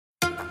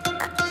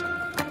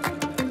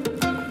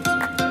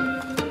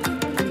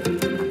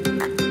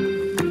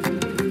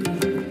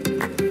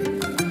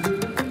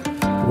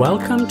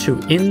Welcome to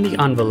In the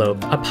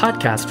Envelope, a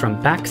podcast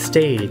from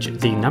Backstage,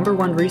 the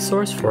 #1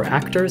 resource for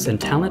actors and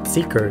talent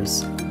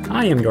seekers.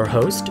 I am your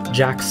host,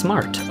 Jack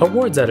Smart,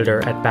 awards editor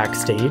at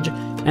Backstage,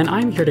 and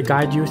I'm here to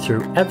guide you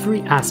through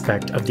every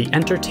aspect of the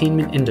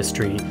entertainment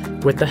industry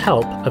with the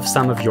help of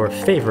some of your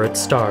favorite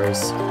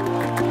stars.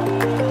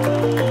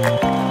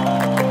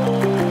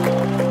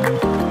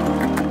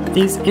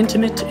 These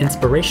intimate,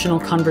 inspirational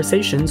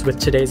conversations with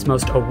today's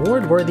most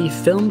award-worthy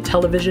film,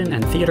 television,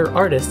 and theater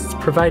artists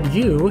provide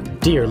you,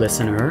 dear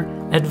listener,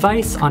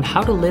 advice on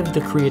how to live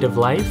the creative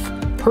life,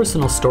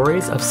 personal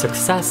stories of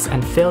success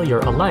and failure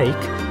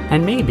alike,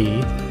 and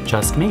maybe,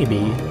 just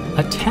maybe,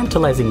 a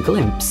tantalizing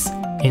glimpse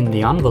in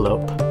the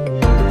envelope.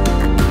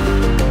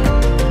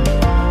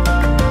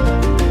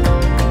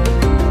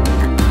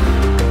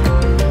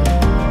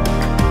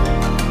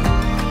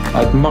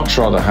 I'd much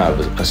rather have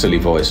a silly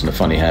voice and a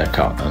funny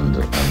haircut and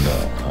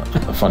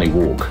a funny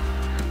walk,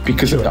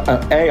 because sure.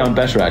 A, I'm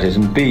better at it,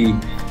 and B,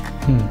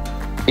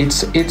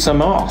 it's a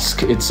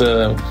mask.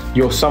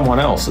 You're someone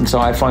else, and so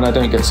I find I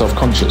don't get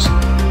self-conscious.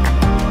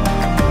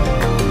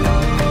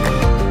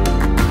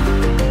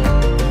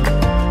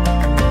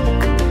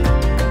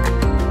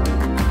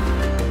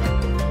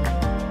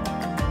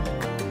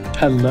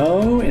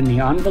 Hello, In the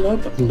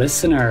Envelope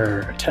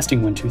listener.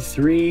 Testing 1, 2,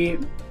 3.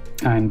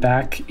 I'm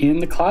back in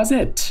the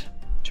closet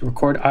to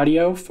record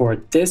audio for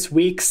this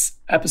week's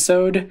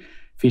episode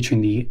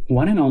featuring the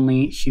one and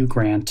only Hugh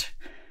Grant.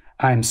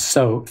 I'm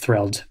so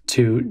thrilled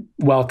to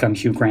welcome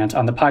Hugh Grant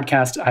on the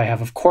podcast. I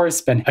have, of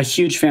course, been a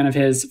huge fan of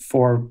his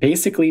for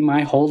basically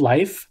my whole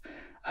life.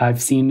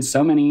 I've seen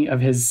so many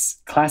of his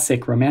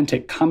classic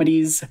romantic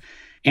comedies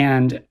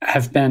and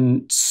have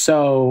been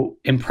so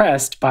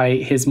impressed by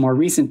his more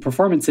recent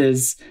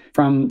performances.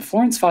 From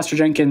Florence Foster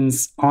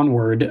Jenkins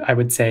onward, I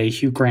would say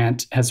Hugh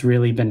Grant has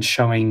really been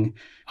showing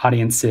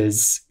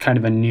audiences kind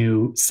of a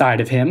new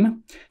side of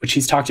him, which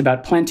he's talked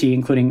about plenty,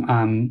 including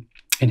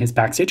in his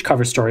Backstage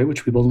cover story,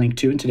 which we will link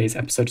to in today's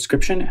episode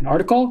description and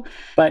article.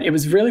 But it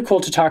was really cool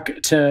to talk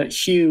to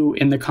Hugh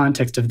in the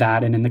context of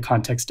that and in the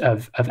context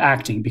of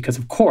acting, because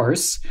of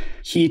course,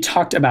 he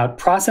talked about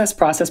process,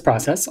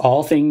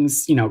 all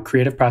things,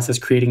 creative process,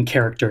 creating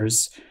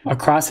characters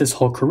across his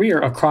whole career,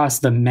 across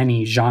the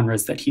many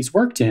genres that he's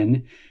worked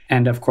in.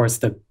 And of course,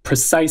 the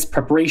precise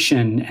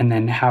preparation and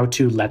then how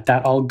to let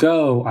that all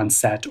go on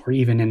set or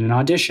even in an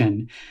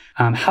audition.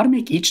 How to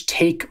make each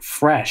take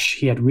fresh.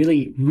 He had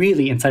really,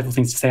 really insightful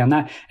things to say on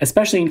that,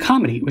 especially in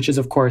comedy, which is,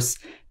 of course,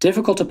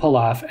 difficult to pull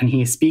off. And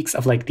he speaks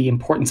of the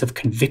importance of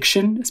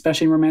conviction,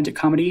 especially in romantic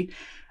comedy,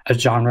 a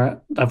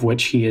genre of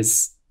which he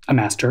is a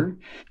master.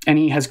 And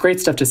he has great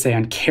stuff to say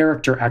on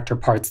character actor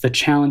parts, the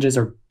challenges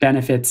or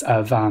benefits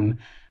of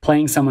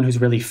playing someone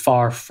who's really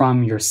far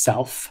from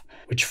yourself,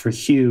 which for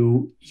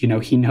Hugh,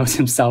 he knows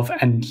himself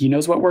and he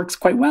knows what works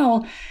quite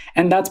well.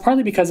 And that's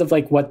partly because of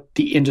what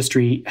the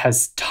industry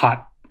has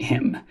taught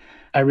him.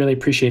 I really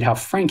appreciate how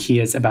frank he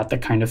is about the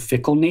kind of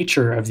fickle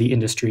nature of the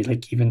industry.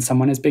 Even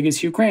someone as big as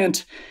Hugh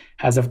Grant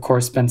has, of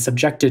course, been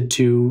subjected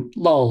to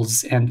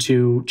lulls and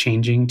to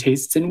changing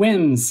tastes and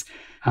whims.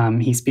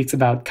 He speaks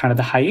about kind of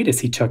the hiatus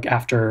he took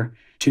after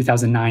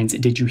 2009's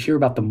Did You Hear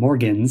About the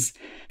Morgans?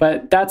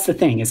 But that's the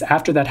thing, is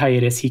after that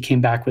hiatus, he came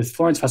back with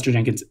Florence Foster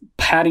Jenkins'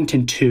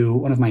 Paddington 2,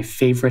 one of my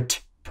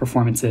favorite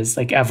performances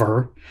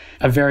ever,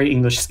 a very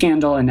English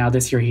scandal, and now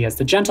this year he has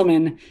The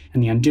Gentleman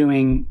and The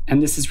Undoing,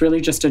 and this is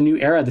really just a new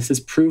era. This is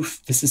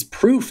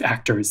proof,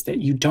 actors, that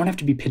you don't have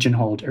to be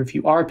pigeonholed, or if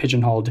you are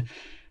pigeonholed,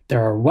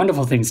 there are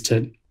wonderful things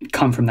to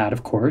come from that,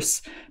 of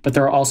course, but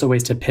there are also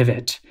ways to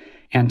pivot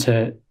and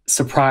to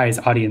surprise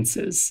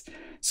audiences.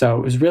 So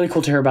it was really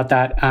cool to hear about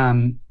that.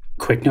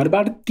 Quick note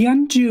about The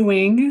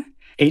Undoing,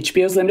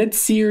 HBO's limited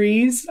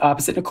series,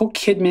 opposite Nicole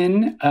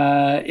Kidman.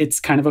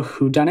 It's kind of a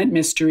whodunit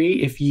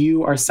mystery. If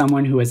you are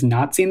someone who has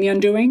not seen The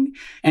Undoing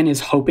and is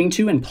hoping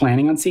to and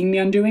planning on seeing The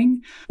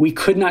Undoing, we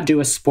could not do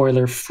a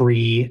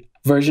spoiler-free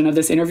version of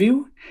this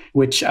interview,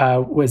 which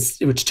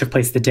took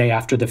place the day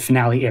after the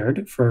finale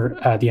aired for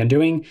The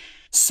Undoing.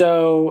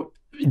 So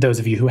those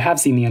of you who have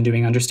seen The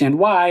Undoing understand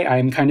why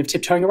I'm kind of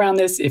tiptoeing around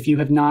this. If you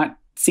have not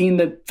seen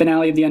the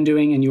finale of The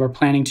Undoing and you are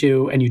planning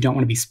to, and you don't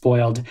want to be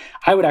spoiled,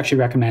 I would actually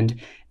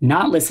recommend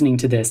not listening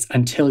to this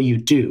until you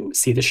do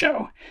see the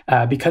show,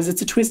 because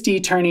it's a twisty,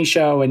 turny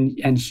show,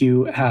 and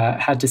Hugh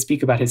had to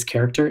speak about his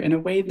character in a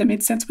way that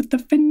made sense with the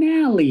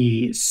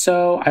finale.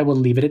 So I will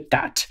leave it at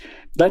that.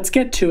 Let's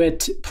get to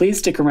it. Please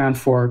stick around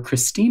for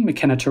Christine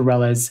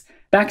McKenna-Torrella's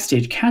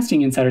Backstage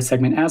Casting Insider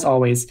segment. As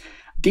always,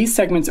 these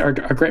segments are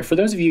great for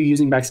those of you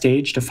using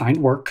Backstage to find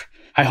work.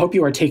 I hope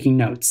you are taking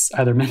notes,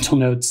 either mental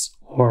notes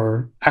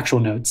or actual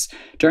notes,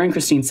 during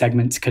Christine's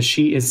segments, because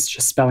she is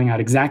just spelling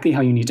out exactly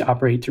how you need to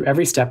operate through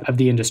every step of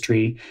the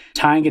industry,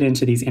 tying it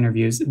into these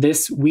interviews.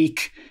 This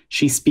week,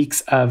 she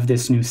speaks of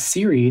this new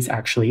series,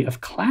 actually,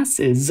 of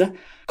classes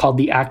called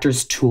the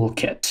Actor's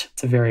Toolkit.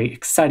 It's a very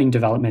exciting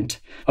development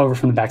over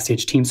from the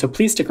Backstage team, so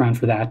please stick around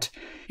for that.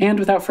 And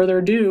without further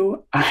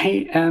ado,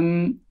 I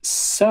am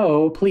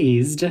so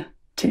pleased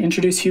to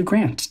introduce Hugh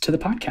Grant to the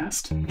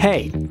podcast.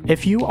 Hey,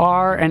 if you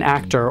are an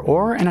actor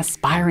or an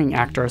aspiring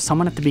actor,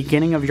 someone at the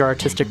beginning of your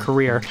artistic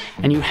career,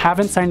 and you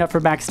haven't signed up for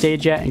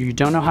Backstage yet and you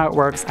don't know how it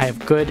works, I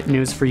have good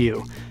news for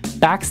you.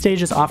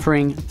 Backstage is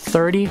offering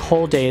 30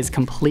 whole days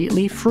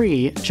completely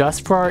free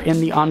just for our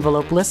In the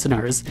Envelope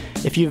listeners.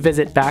 If you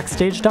visit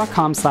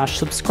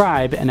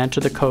backstage.com/subscribe and enter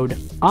the code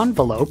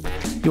ENVELOPE,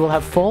 you will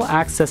have full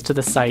access to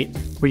the site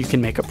where you can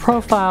make a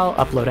profile,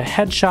 upload a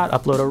headshot,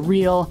 upload a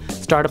reel,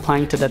 start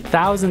applying to the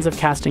thousands of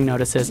casting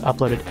notices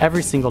uploaded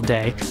every single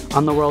day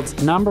on the world's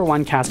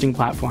 #1 casting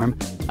platform.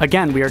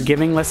 Again, we are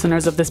giving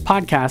listeners of this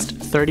podcast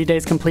 30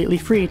 days completely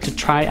free to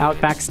try out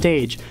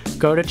Backstage.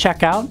 Go to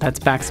checkout, that's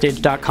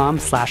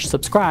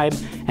backstage.com/subscribe,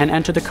 and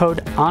enter the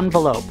code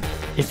ENVELOPE.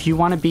 If you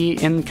want to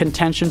be in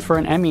contention for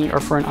an Emmy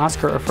or for an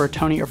Oscar or for a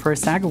Tony or for a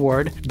SAG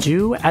Award,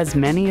 do as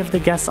many of the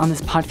guests on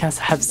this podcast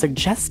have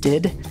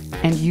suggested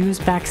and use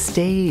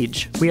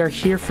Backstage. We are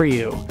here for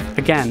you.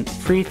 Again,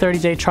 free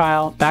 30-day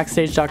trial,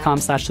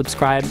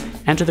 backstage.com/subscribe,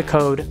 enter the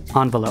code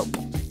ENVELOPE.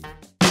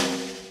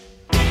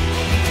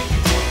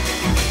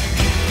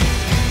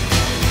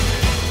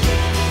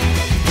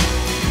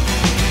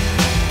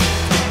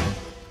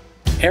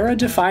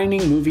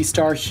 Era-defining movie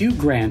star Hugh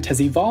Grant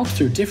has evolved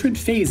through different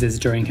phases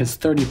during his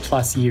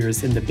 30-plus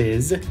years in the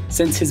biz.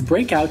 Since his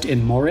breakout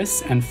in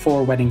Morris and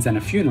 4 Weddings and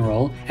a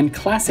Funeral, and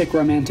classic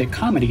romantic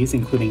comedies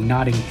including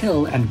Notting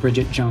Hill and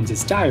Bridget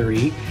Jones's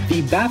Diary,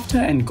 the BAFTA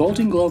and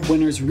Golden Globe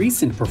winners'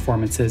 recent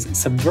performances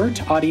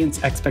subvert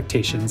audience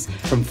expectations,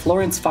 from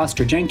Florence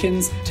Foster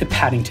Jenkins to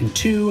Paddington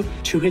 2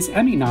 to his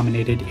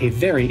Emmy-nominated A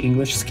Very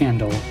English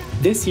Scandal.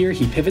 This year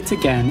he pivots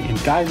again in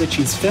Guy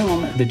Ritchie's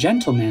film The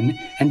Gentleman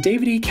and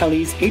David E.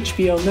 Kelley's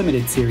HBO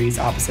limited series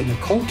opposite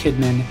Nicole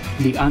Kidman,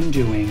 The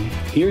Undoing.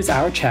 Here's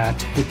our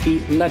chat with the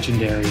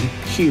legendary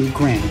Hugh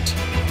Grant.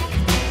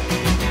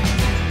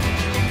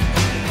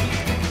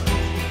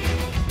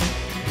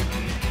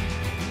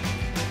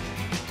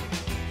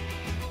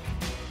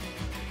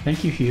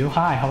 Thank you, Hugh.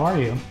 Hi, how are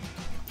you?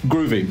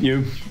 Groovy.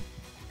 You?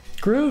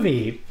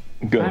 Groovy.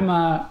 Good. I'm,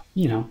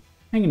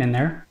 hanging in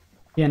there.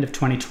 The end of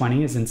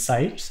 2020 is in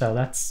sight, so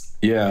that's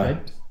good.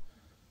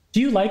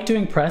 Do you like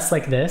doing press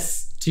like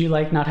this? Do you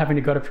like not having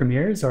to go to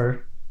premieres,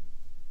 or?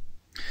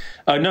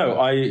 No,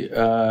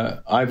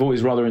 I've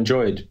always rather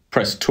enjoyed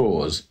press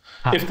tours.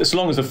 As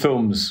long as the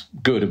film's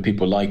good and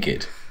people like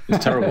it.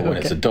 It's terrible when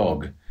it's a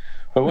dog.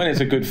 But when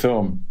it's a good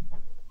film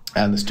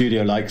and the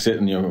studio likes it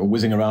and you're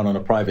whizzing around on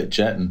a private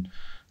jet and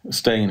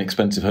staying in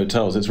expensive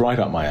hotels, it's right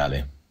up my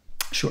alley.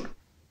 Sure.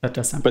 That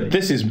does sound But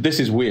this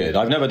is weird.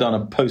 I've never done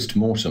a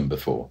post-mortem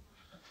before.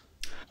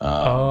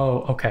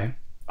 Okay.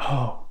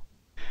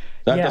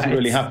 That doesn't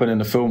really happen in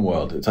the film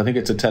world. I think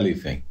it's a telly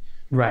thing.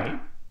 Right.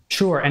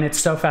 Sure. And it's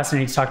so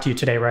fascinating to talk to you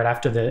today, right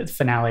after the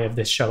finale of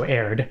this show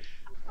aired.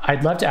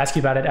 I'd love to ask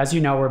you about it. As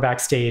you know, we're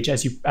Backstage.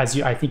 As you,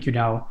 I think you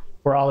know,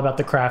 we're all about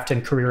the craft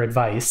and career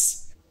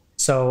advice.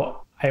 So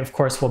I, of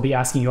course, will be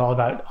asking you all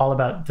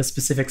about the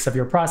specifics of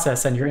your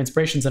process and your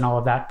inspirations and all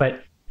of that.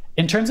 But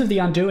in terms of The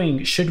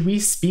Undoing, should we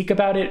speak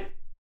about it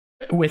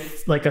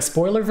with like a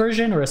spoiler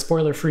version or a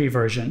spoiler-free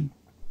version?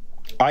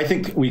 I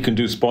think we can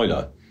do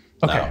spoiler.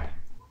 Okay. Now.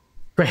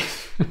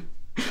 Great.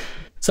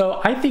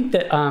 So I think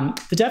that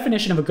the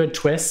definition of a good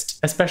twist,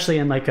 especially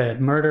in like a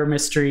murder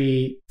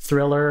mystery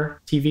thriller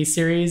TV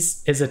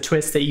series, is a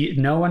twist that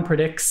no one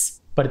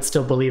predicts, but it's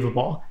still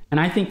believable. And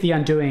I think The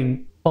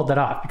Undoing pulled that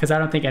off because I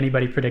don't think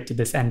anybody predicted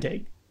this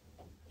ending.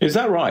 Is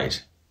that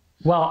right?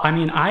 Well, I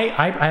mean,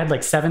 I had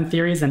like 7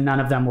 theories and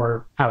none of them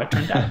were how it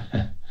turned out.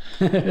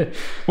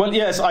 Well,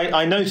 yes,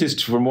 I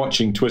noticed from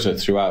watching Twitter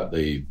throughout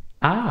the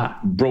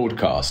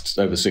broadcasts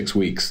over 6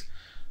 weeks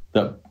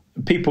that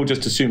people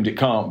just assumed it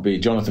can't be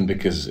Jonathan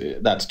because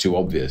that's too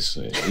obvious,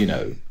 you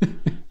know.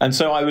 And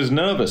so I was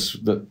nervous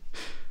that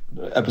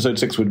episode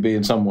 6 would be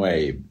in some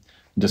way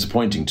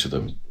disappointing to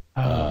them.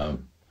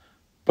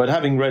 But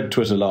having read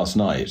Twitter last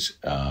night,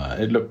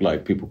 it looked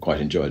like people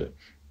quite enjoyed it.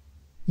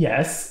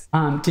 Yes.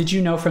 Did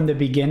you know from the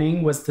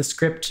beginning, was the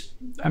script,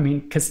 I mean,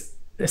 because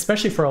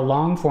especially for a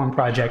long form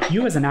project,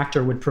 you as an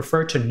actor would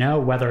prefer to know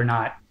whether or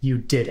not you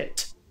did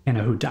it in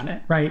a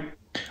whodunit, right?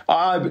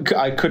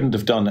 I couldn't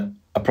have done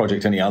a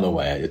project any other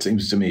way. It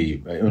seems to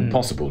me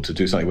impossible to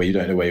do something where you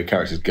don't know where your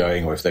character's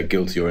going or if they're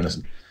guilty or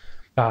innocent.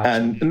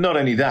 And not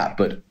only that,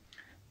 but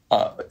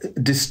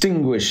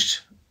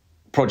distinguished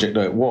project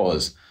though it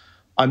was,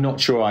 I'm not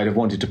sure I'd have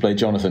wanted to play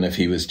Jonathan if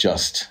he was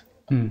just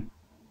a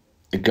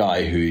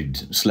guy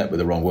who'd slept with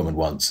the wrong woman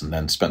once and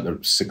then spent the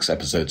 6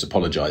 episodes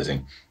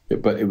apologizing.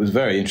 But it was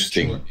very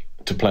interesting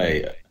to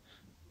play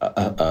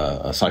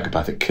a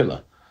psychopathic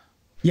killer.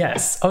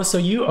 Yes. Oh, so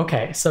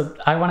So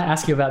I want to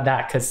ask you about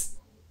that, because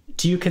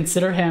do you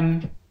consider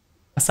him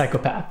a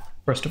psychopath,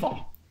 first of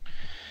all?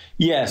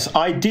 Yes,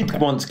 I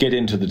did once get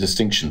into the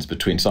distinctions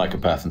between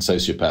psychopath and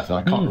sociopath, and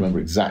I can't remember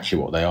exactly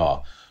what they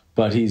are.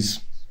 But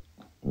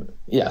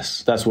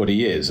yes, that's what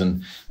he is.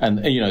 And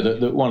you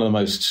know, one of the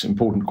most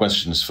important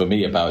questions for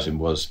me about him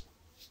was,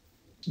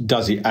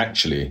 does he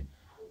actually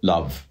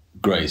love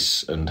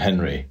Grace and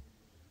Henry?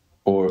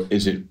 Or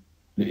is it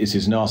is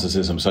his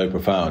narcissism so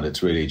profound?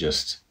 It's really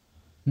just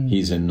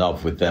he's in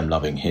love with them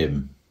loving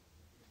him.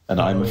 And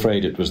I'm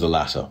afraid it was the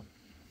latter.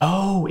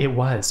 Oh, it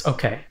was.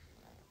 Okay.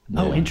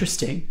 Yeah. Oh,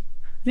 interesting.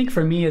 I think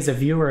for me as a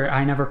viewer,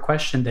 I never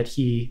questioned that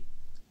he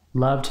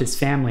loved his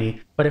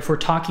family. But if we're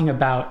talking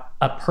about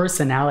a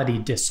personality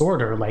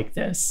disorder like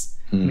this,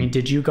 I mean,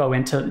 you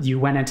went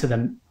into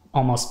the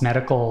almost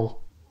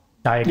medical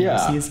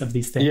diagnoses of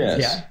these things?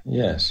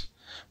 Yes.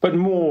 But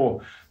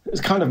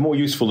it's kind of more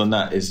useful than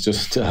that is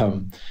just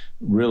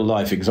real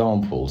life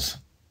examples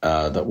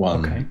that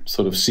one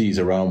sort of sees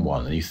around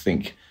one. And you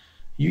think,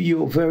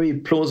 you're very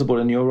plausible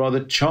and you're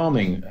rather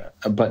charming,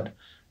 but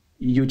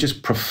you're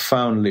just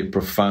profoundly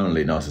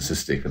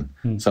narcissistic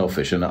and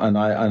selfish.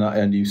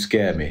 And you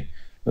scare me.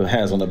 The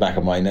hairs on the back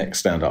of my neck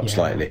stand up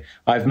slightly.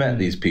 I've met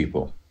these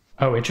people.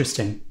 Oh,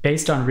 interesting.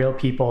 Based on real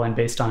people and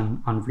based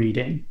on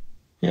reading.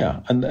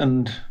 Yeah,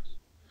 and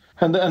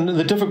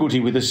the difficulty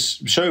with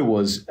this show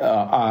was,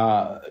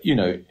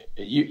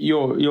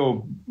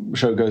 your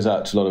show goes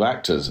out to a lot of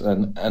actors,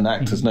 and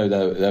actors know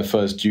their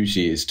first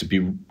duty is to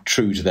be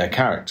true to their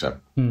character.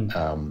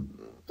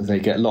 They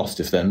get lost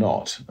if they're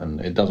not, and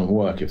it doesn't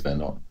work if they're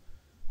not.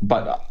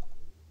 But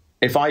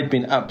if I'd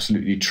been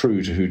absolutely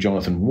true to who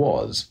Jonathan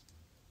was,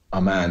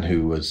 a man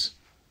who was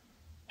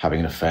having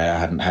an affair,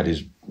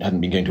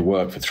 hadn't been going to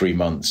work for 3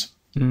 months,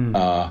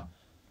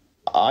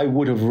 I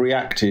would have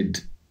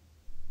reacted,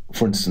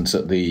 for instance,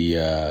 at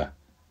the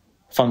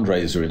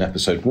fundraiser in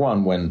episode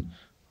 1 when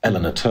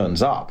Eleanor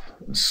turns up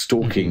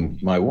stalking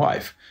my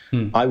wife.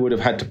 I would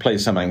have had to play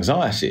some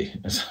anxiety,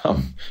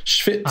 some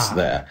schwitz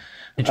there.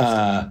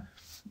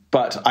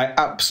 But I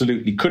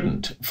absolutely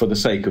couldn't for the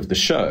sake of the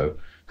show,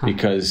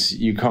 because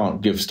you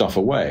can't give stuff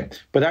away.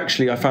 But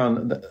actually I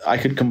found that I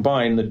could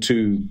combine the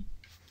two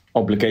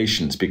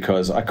obligations,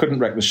 because I couldn't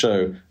wreck the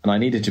show and I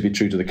needed to be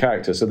true to the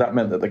character. So that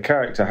meant that the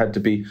character had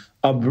to be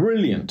a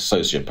brilliant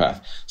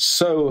sociopath,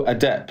 so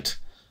adept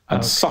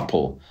and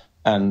supple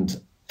and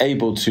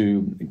able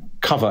to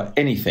cover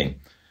anything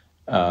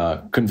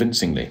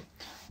convincingly.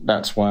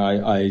 That's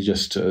why I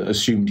just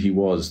assumed he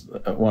was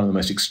one of the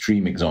most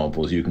extreme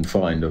examples you can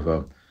find of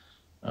a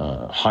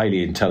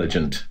highly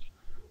intelligent,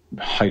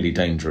 highly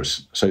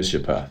dangerous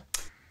sociopath.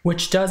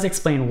 Which does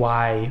explain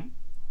why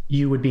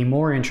you would be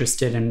more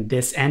interested in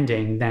this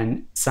ending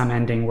than some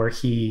ending where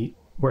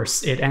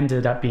it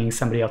ended up being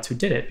somebody else who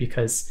did it,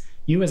 because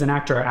you as an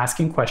actor are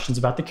asking questions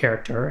about the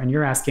character and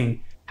you're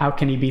asking, how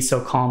can he be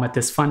so calm at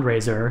this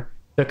fundraiser?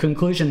 The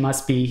conclusion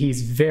must be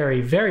he's very,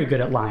 very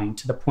good at lying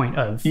to the point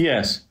of...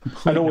 Yes,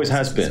 and always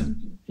has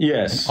been.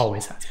 Yes. And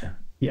always has been.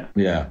 Yeah.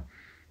 Yeah.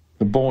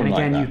 Born and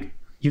again, like that.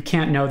 You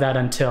can't know that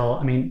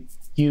until,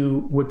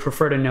 you would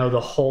prefer to know the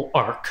whole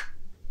arc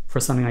for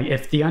something like,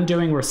 if The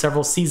Undoing were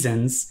several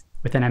seasons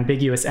with an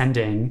ambiguous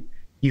ending,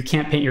 you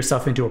can't paint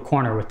yourself into a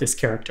corner with this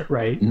character,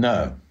 right?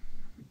 No,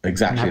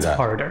 exactly. And that's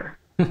harder.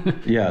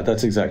 Yeah,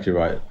 that's exactly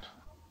right.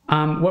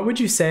 What would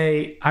you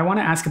say, I want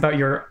to ask about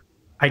your,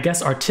 I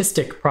guess,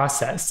 artistic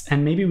process,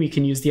 and maybe we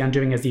can use The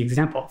Undoing as the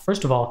example.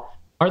 First of all,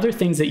 are there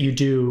things that you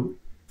do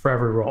for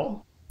every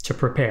role to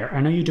prepare?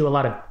 I know you do a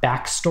lot of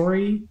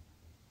backstory,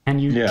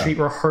 and you treat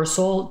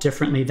rehearsal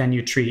differently than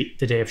you treat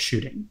the day of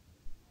shooting.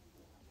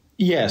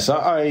 Yes,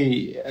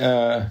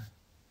 I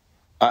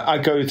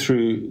go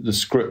through the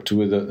script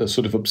with a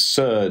sort of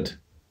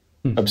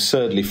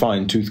absurdly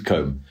fine tooth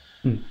comb,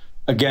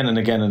 again and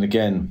again and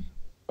again.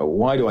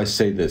 Why do I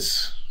say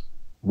this?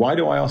 Why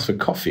do I ask for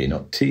coffee,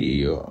 not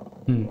tea? Or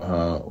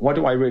what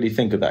do I really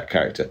think of that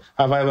character?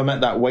 Have I ever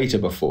met that waiter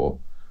before?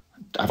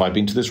 Have I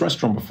been to this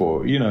restaurant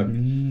before?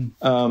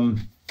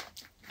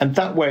 And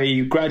that way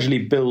you gradually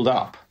build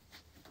up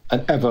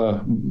an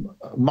ever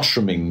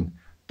mushrooming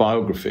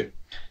biography.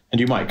 And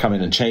you might come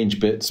in and change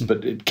bits,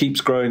 but it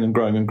keeps growing and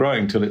growing and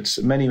growing till it's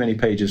many, many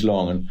pages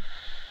long. And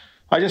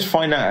I just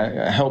find that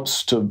it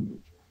helps to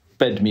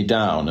bed me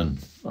down, and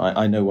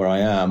I know where I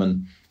am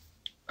and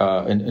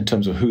in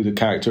terms of who the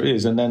character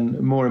is. And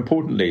then more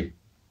importantly,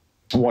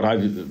 what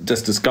I've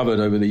just discovered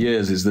over the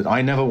years is that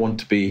I never want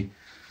to be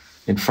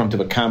in front of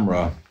a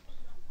camera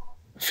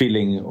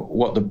feeling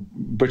what the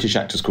British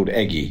actors called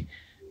eggy,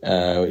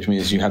 which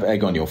means you have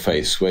egg on your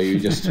face, where you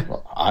just,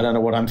 I don't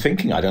know what I'm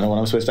thinking. I don't know what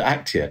I'm supposed to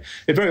act here.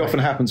 It very often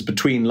happens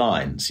between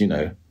lines,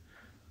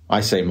 I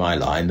say my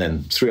line,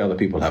 then 3 other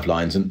people have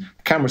lines, and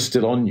the camera's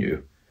still on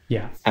you.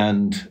 Yeah.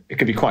 And it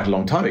could be quite a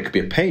long time. It could be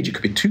a page. It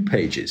could be 2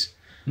 pages.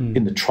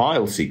 In the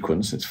trial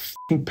sequence, it's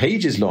f***ing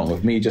pages long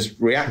of me just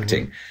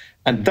reacting.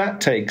 And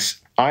that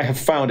I have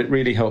found it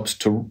really helps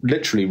to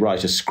literally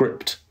write a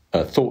script,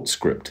 a thought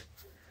script.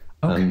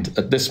 Okay. And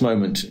at this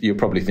moment, you're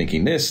probably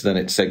thinking this, then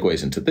it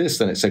segues into this,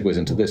 then it segues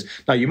into this.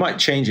 Now, you might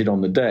change it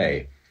on the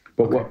day,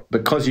 but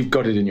because you've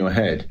got it in your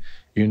head,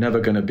 you're never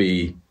going to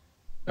be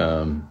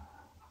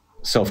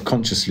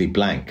self-consciously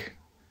blank.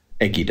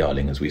 Eggy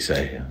darling, as we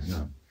say.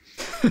 Yeah.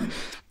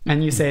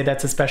 And you say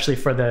that's especially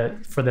for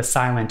the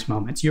silent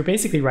moments. You're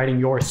basically writing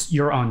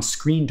your own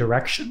screen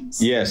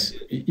directions. Yes,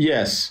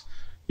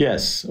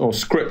 or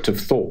script of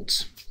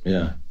thoughts.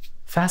 Yeah.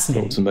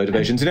 Fascinating. Thoughts and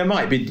motivations.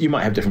 And you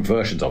might have different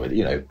versions of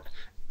it,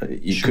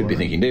 You could be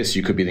thinking this,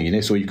 you could be thinking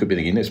this, or you could be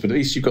thinking this, but at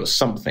least you've got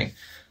something.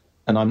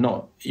 And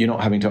you're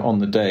not having to, on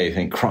the day,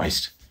 think,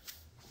 Christ,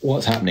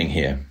 what's happening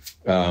here?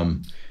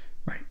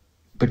 Right.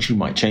 But you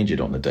might change it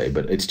on the day.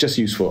 But it's just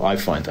useful, I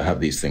find, to have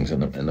these things in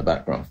the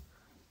background.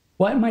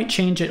 What might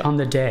change it on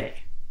the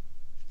day?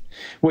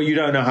 Well, you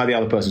don't know how the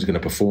other person's going to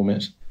perform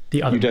it.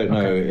 You don't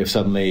know if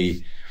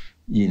suddenly,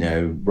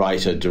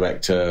 writer,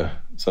 director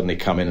suddenly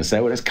come in and say,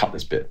 well, let's cut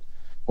this bit.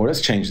 Or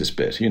let's change this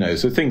bit,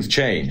 so things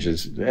change.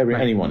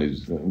 Anyone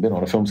who's been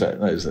on a film set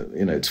knows that,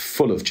 it's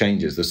full of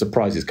changes. There's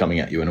surprises coming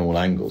at you in all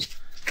angles.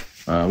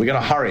 We're going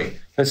to hurry.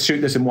 Let's shoot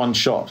this in one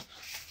shot.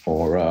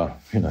 Or,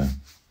 we're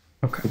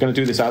going to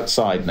do this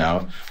outside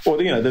now. Or,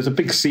 there's a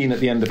big scene at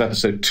the end of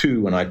episode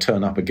 2 when I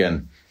turn up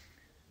again,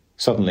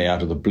 suddenly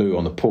out of the blue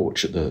on the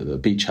porch at the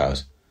beach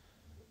house.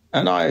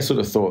 And I sort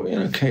of thought,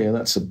 okay,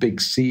 that's a big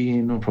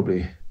scene. I'll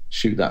probably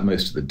shoot that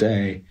most of the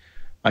day.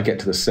 I get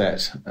to the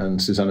set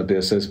and Susanna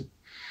Bier says,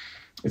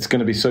 it's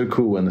going to be so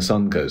cool when the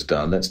sun goes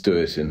down. Let's do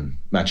it in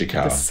magic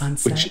hour. The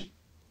sunset?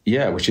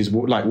 Which is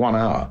like 1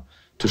 hour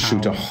to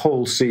shoot a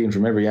whole scene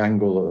from every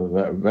angle,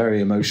 a very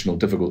emotional,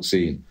 difficult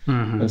scene.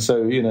 Mm-hmm. And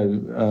so,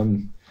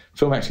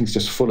 film acting is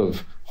just full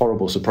of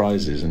horrible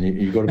surprises and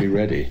you've got to be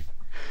ready.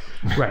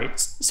 Right.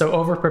 So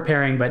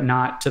over-preparing, but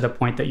not to the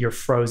point that you're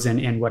frozen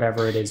in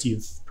whatever it is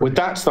you've prepared.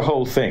 Well, that's the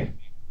whole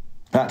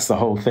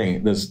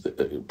thing. There's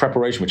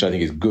preparation, which I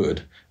think is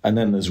good, and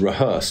then there's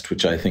rehearsed,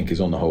 which I think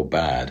is on the whole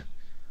bad.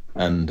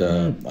 And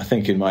I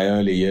think in my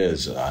early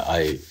years,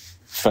 I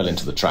fell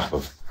into the trap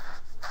of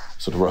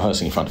sort of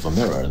rehearsing in front of a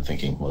mirror and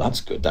thinking, well,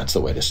 that's good. That's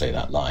the way to say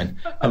that line.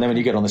 And then when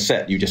you get on the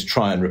set, you just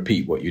try and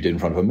repeat what you did in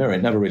front of a mirror.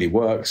 It never really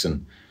works.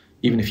 And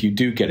even if you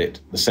do get it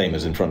the same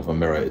as in front of a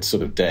mirror, it's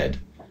sort of dead.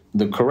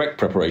 The correct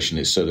preparation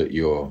is so that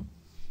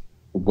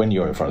when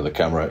you're in front of the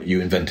camera,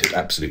 you invent it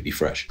absolutely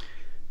fresh.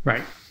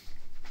 Right.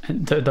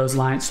 And those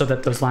lines, so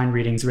that those line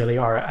readings really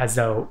are as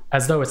though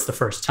it's the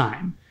first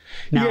time.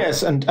 Now,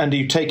 yes, and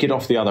you take it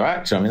off the other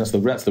actor. I mean, that's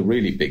the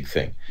really big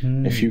thing.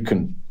 If you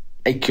can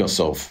ache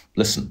yourself,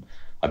 listen,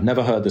 I've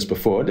never heard this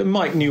before.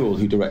 Mike Newell,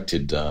 who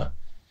directed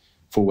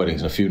Four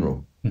Weddings and a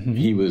Funeral,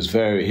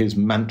 his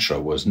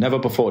mantra was never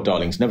before,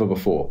 darlings, never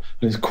before.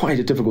 And it's quite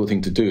a difficult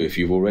thing to do if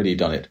you've already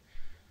done it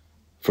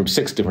from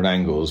 6 different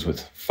angles with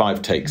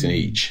 5 takes in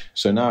each.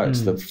 So now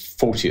it's the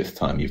 40th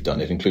time you've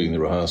done it, including the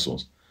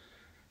rehearsals.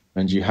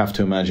 And you have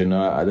to imagine,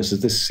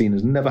 this scene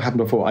has never happened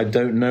before. I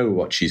don't know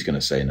what she's going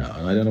to say now,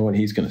 and I don't know what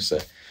he's going to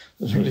say.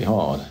 It's really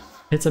hard.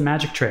 It's a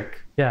magic trick,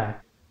 yeah.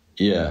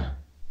 Yeah.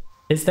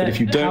 Is that, but if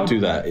you don't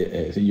do that,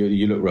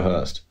 you look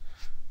rehearsed.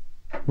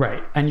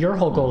 Right, and your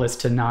whole goal is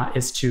to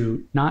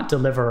not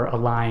deliver a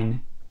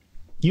line.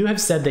 You have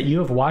said that you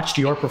have watched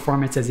your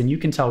performances and you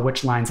can tell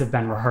which lines have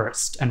been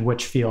rehearsed and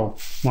which feel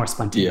more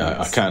spontaneous.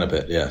 Yeah, I can a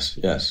bit, yes.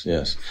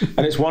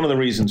 And it's one of the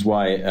reasons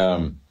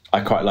why I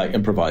quite like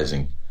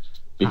improvising.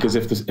 Because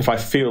if I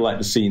feel like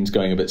the scene's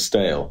going a bit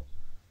stale,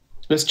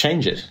 let's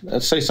change it.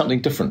 Let's say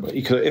something different.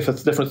 If a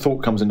different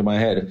thought comes into my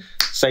head,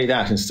 say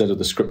that instead of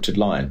the scripted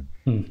line.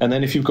 And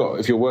then if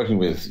you're working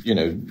with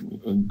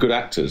good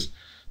actors,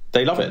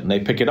 they love it and they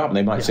pick it up and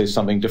they might say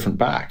something different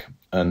back.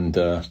 And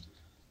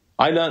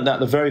I learned that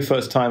the very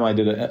first time I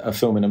did a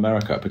film in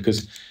America,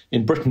 because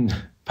in Britain,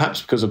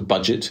 perhaps because of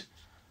budget,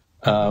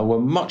 were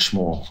much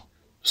more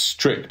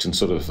strict and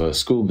sort of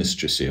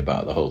schoolmistressy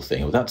about the whole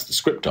thing. Well, that's the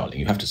script, darling.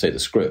 You have to say the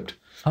script.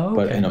 Oh, okay.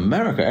 But in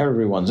America,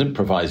 everyone's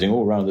improvising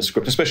all around the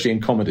script, especially in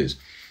comedies.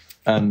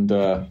 And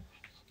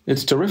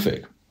it's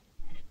terrific.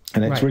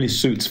 And it really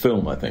suits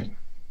film, I think.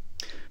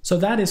 So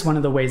that is one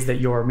of the ways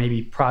that your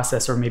maybe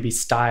process or maybe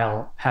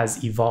style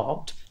has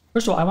evolved.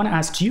 First of all, I want to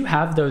ask, do you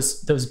have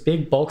those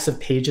big bulks of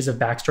pages of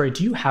backstory?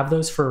 Do you have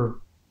those for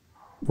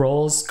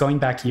roles going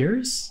back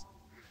years?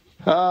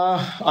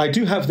 I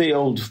do have the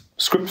old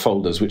script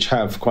folders, which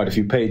have quite a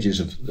few pages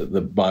of the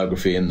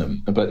biography in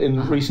them. But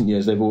in recent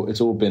years,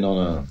 it's all been on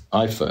an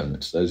iPhone.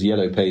 It's those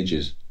yellow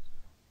pages,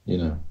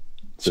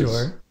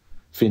 Sure.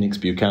 Phoenix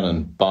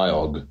Buchanan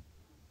biog,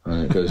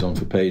 and it goes on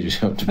for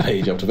page after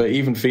page after page.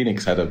 Even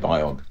Phoenix had a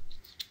biog.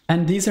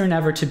 And these are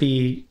never to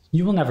be.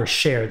 You will never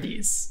share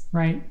these,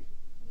 right?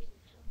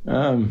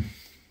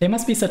 They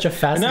must be such a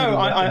fascinating. No,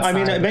 I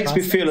mean, it makes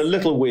me feel a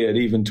little weird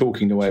even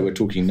talking the way we're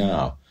talking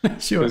now.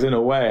 Sure. Because in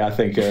a way, I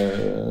think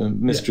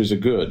mysteries are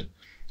good.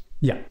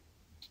 Yeah.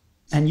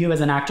 And you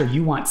as an actor,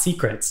 you want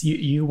secrets.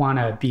 You want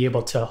to be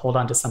able to hold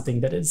on to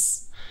something that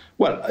is...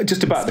 Well,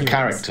 just about the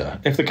character.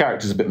 If the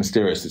character's a bit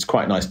mysterious, it's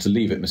quite nice to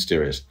leave it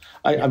mysterious.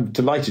 I'm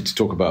delighted to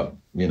talk about,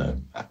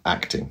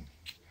 acting.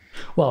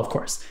 Well, of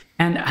course.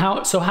 And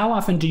how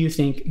often do you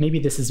think, maybe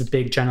this is a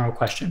big general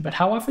question, but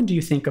how often do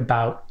you think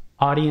about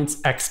audience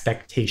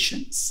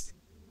expectations,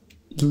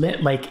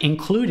 like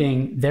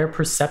including their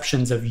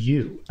perceptions of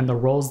you and the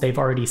roles they've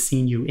already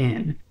seen you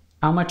in?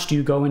 How much do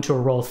you go into a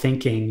role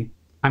thinking,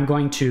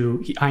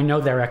 I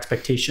know their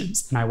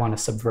expectations and I want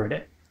to subvert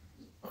it?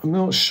 I'm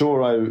not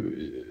sure I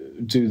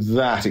do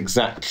that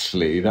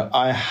exactly.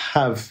 I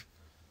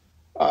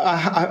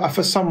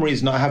for some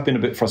reason, I have been a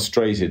bit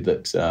frustrated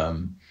that,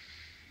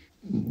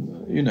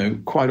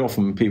 quite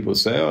often people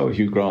say, "Oh,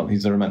 Hugh Grant,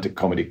 he's a romantic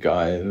comedy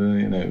guy.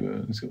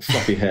 He's got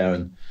fluffy hair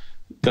and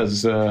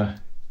does, sort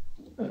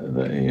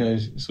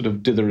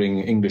of dithering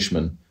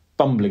Englishman,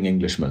 bumbling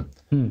Englishman."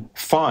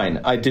 Fine,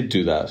 I did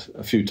do that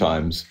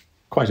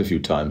quite a few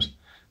times,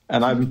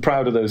 and I'm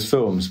proud of those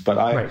films.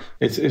 But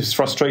it's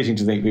frustrating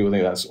to think people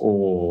think that's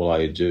all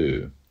I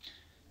do,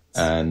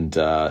 and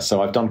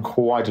so I've done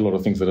quite a lot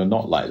of things that are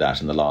not like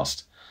that in the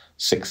last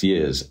 6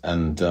 years,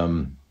 and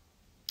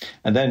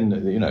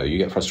then you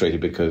get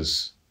frustrated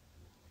because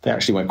they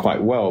actually went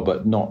quite well,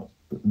 but not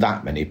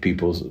that many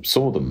people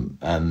saw them,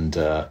 and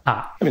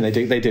I mean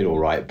they did all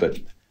right, but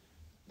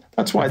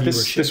that's why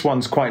this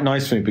one's quite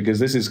nice for me, because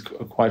this is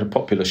quite a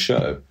popular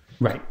show,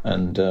 right?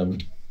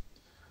 And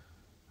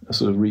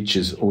sort of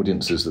reaches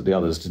audiences that the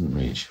others didn't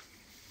reach.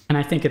 And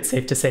I think it's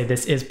safe to say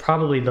this is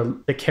probably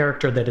the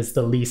character that is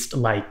the least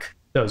like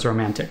those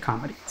romantic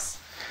comedies.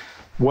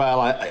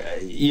 Well,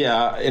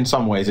 yeah, in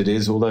some ways it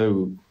is.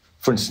 Although,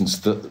 for instance,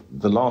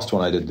 the last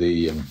one I did,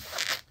 the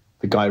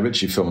Guy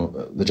Ritchie film,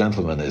 The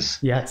Gentleman, is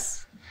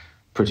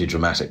pretty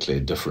dramatically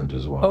different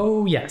as well.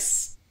 Oh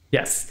yes.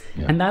 Yeah.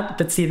 And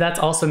that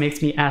also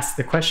makes me ask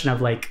the question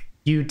of, like,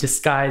 you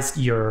disguised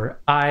your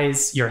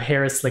eyes, your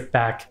hair is slicked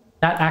back.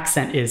 That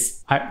accent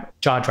is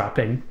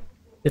jaw-dropping.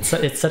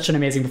 It's such an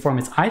amazing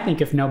performance. I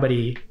think if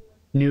nobody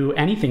knew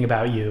anything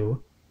about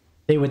you,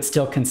 they would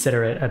still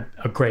consider it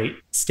a great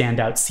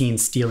standout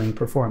scene-stealing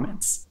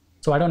performance.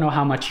 So I don't know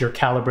how much you're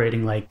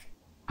calibrating, like,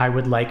 I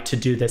would like to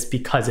do this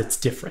because it's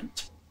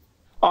different.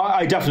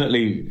 I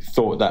definitely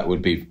thought that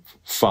would be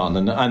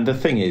fun. And the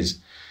thing is,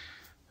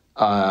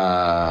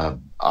 I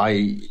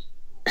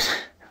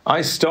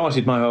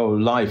started my whole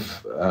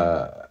life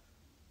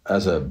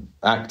as an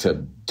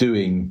actor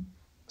doing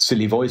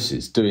silly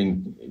voices,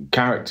 doing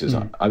characters.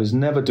 I was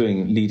never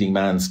doing leading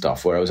man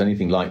stuff where I was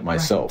anything like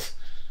myself.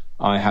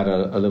 Right. I had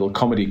a little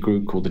comedy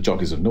group called the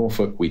Jockeys of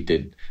Norfolk. We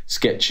did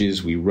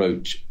sketches, we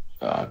wrote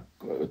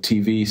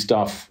TV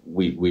stuff,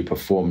 we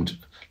performed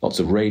lots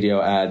of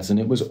radio ads, and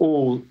it was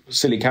all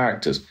silly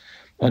characters.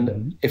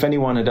 And if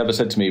anyone had ever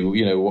said to me,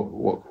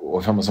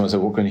 if someone said,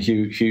 "What can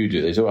Hugh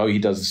do?" They said, "Oh, he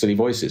does the silly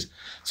voices."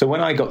 So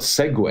when I got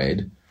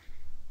segued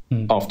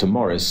after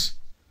Morris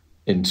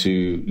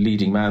into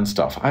leading man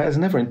stuff, I was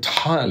never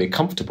entirely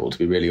comfortable, to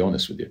be really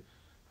honest with you.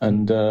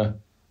 And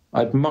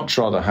I'd much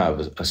rather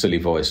have a silly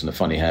voice and a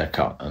funny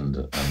haircut and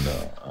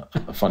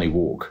a funny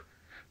walk,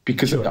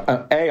 because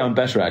A, I'm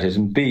better at it,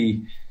 and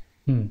B,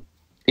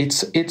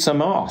 it's a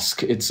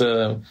mask.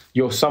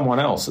 You're someone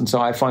else, and so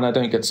I find I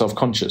don't get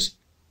self-conscious.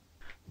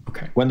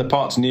 Okay. When the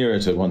part's nearer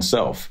to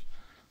oneself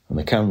and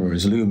the camera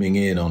is looming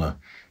in on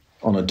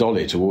a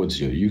dolly towards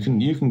you, you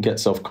can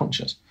get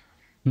self-conscious.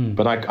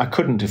 But I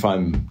couldn't if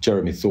I'm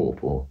Jeremy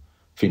Thorpe or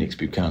Phoenix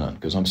Buchanan,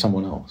 because I'm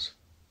someone else.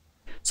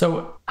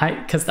 So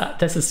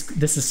this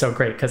is so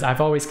great, because I've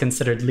always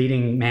considered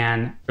leading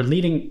man or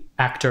leading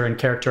actor and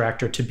character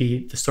actor to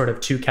be the sort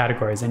of two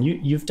categories, and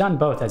you've done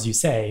both, as you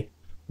say.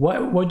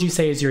 What would you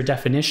say is your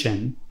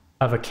definition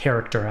of a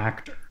character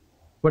actor?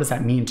 What does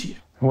that mean to you?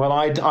 Well,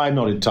 I'm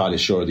not entirely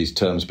sure of these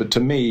terms, but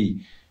to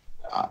me,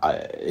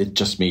 it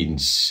just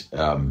means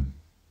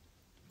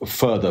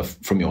further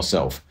from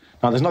yourself.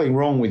 Now, there's nothing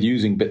wrong with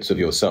using bits of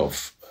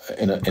yourself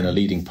in a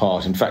leading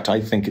part. In fact,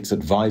 I think it's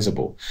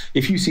advisable.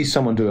 If you see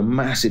someone do a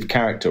massive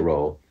character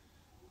role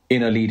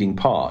in a leading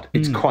part,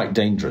 it's quite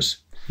dangerous,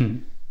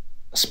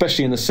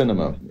 especially in the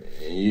cinema.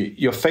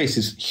 Your face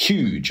is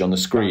huge on the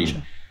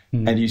screen,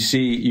 and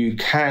you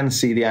can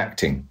see the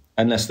acting.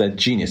 Unless they're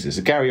geniuses.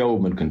 Gary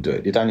Oldman can do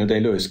it. Daniel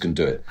Day-Lewis can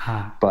do it.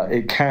 But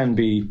it can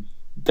be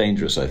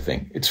dangerous, I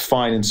think. It's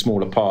fine in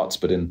smaller parts,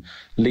 but in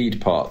lead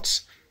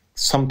parts,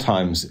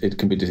 sometimes it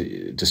can be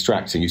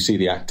distracting. You see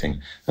the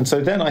acting. And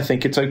so then I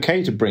think it's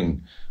okay to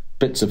bring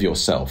bits of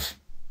yourself.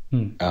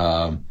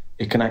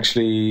 It can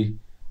actually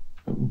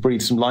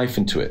breathe some life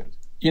into it.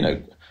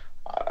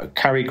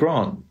 Cary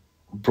Grant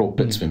brought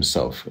bits of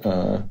himself.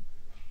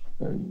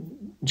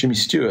 Jimmy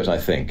Stewart, I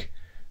think.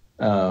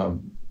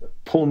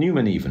 Paul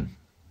Newman even.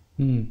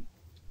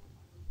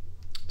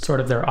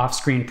 Sort of their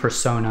off-screen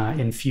persona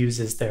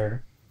infuses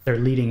their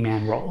leading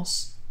man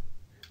roles.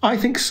 I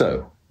think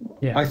so.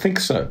 Yeah. I think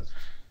so.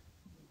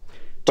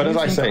 But as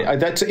I say,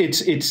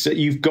 it's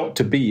you've got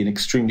to be an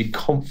extremely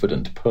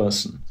confident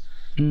person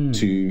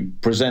to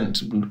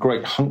present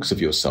great hunks of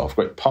yourself,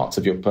 great parts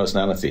of your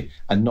personality,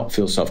 and not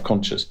feel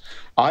self-conscious.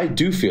 I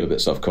do feel a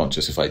bit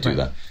self-conscious if I do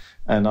that.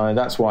 And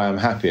that's why I'm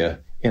happier.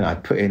 I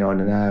put in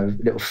on a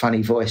little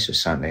funny voice or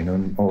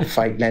something, or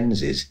fake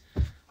lenses.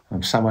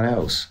 I'm someone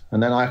else.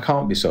 And then I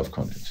can't be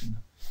self-conscious.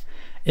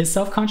 Is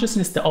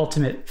self-consciousness the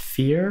ultimate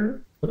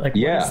fear? Like,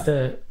 what is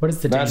the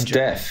danger? That's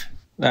death.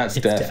 That's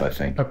death, I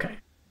think. Okay.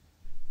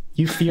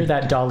 You fear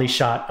that dolly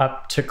shot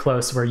up to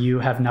close where you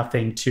have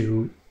nothing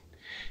to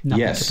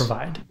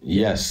provide.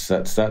 Yes,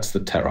 that's the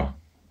terror.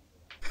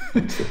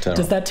 That's the terror.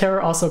 Does that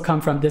terror also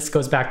come from, this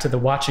goes back to the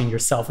watching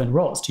yourself in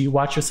roles. Do you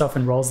watch yourself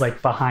in roles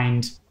like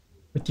behind...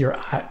 with your,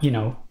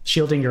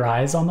 shielding your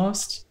eyes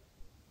almost?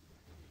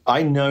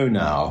 I know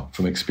now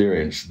from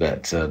experience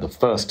that the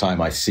first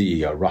time I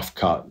see a rough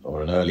cut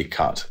or an early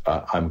cut,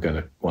 I'm going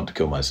to want to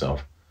kill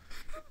myself.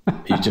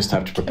 You just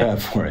have to prepare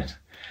for it.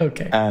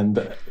 Okay.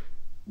 And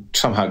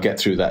somehow get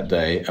through that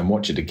day and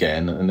watch it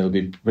again, and it'll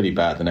be pretty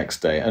bad the next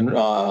day. And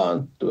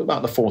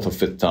about the fourth or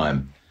fifth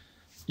time,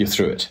 you're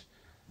through it.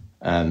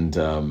 And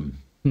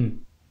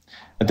then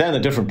a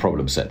different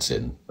problem sets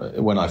in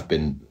when I've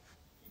been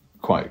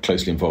quite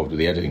closely involved with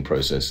the editing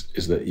process,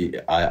 is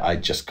that I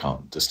just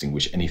can't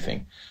distinguish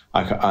anything.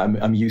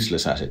 I'm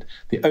useless at it.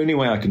 The only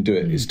way I can do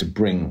it is to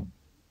bring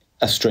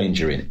a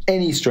stranger in.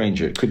 Any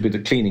stranger, it could be the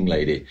cleaning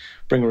lady,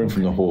 bring her in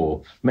from the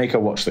hall, make her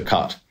watch the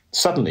cut.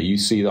 Suddenly you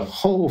see the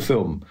whole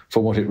film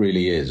for what it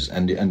really is,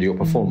 and your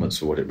performance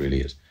for what it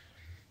really is.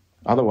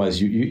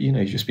 Otherwise,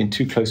 you've just been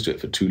too close to it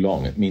for too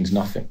long. It means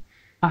nothing.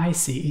 I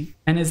see.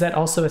 And is that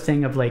also a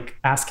thing of like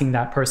asking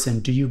that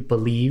person, do you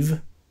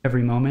believe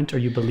every moment? Are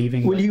you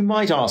believing? Well, you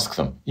might ask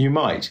them. You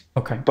might.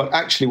 Okay. But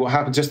actually what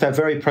happens, just their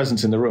very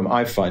presence in the room,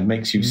 I find,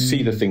 makes you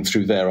see the thing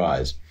through their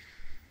eyes,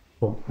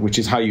 cool. Which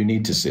is how you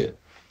need to see it.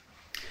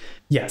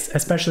 Yes,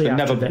 especially but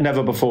after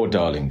never before,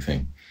 darling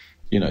thing.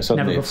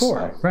 Suddenly never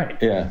before, right.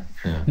 Yeah.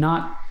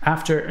 Not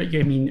after,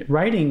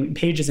 writing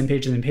pages and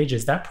pages and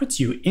pages, that puts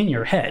you in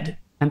your head.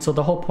 And so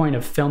the whole point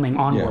of filming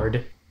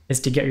onward is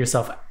to get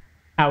yourself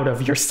out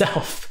of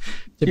yourself,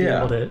 to be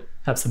able to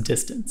have some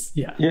distance.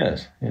 Yeah.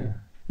 Yes. Yeah.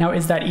 Now,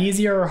 is that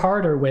easier or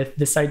harder with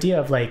this idea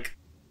of like,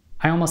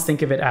 I almost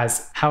think of it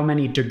as how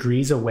many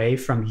degrees away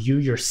from you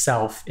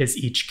yourself is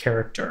each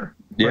character?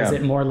 Or is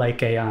it more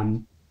like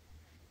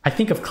I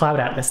think of Cloud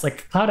Atlas,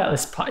 like Cloud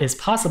Atlas is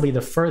possibly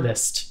the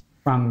furthest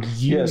from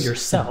you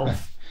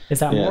yourself. Is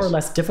that more or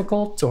less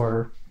difficult,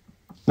 or?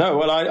 No,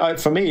 well,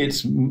 for me,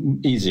 it's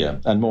easier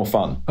and more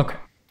fun. Okay.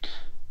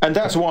 And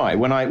that's why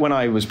when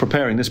I was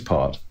preparing this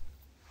part,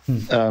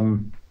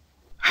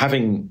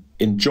 having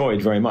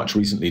enjoyed very much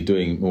recently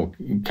doing more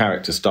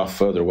character stuff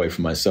further away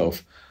from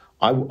myself,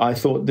 I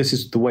thought this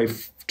is the way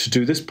to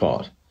do this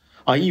part.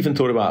 I even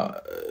thought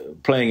about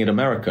playing it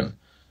American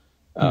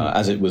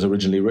as it was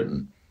originally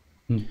written.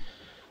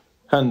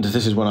 And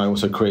this is when I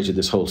also created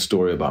this whole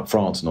story about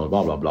France and all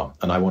blah, blah, blah.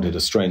 And I wanted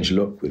a strange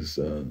look with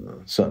a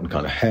certain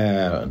kind of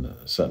hair and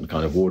a certain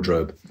kind of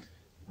wardrobe.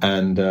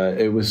 And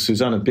it was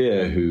Susanna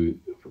Bier who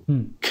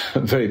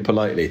very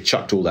politely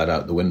chucked all that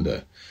out the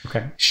window.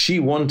 Okay. She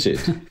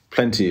wanted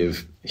plenty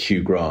of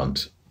Hugh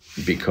Grant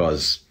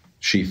because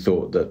she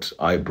thought that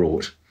I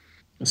brought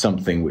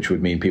something which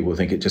would mean people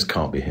think it just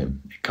can't be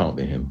him. It can't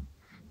be him.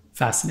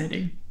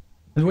 Fascinating.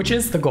 Which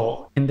is the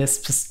goal in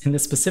this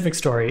specific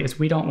story, is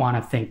we don't want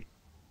to think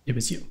it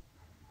was you.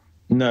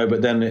 No,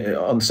 but then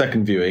on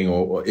second viewing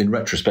or in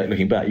retrospect,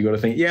 looking back, you've got to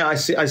think, I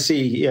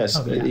see,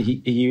 yes,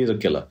 he is a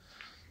killer.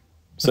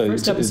 So the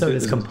first episode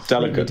is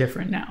completely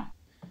different now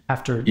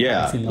after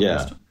seeing the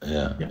first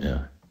one.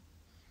 Yeah.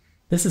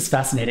 This is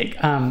fascinating.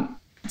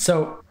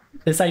 So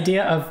this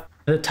idea of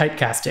the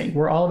typecasting,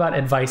 we're all about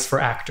advice for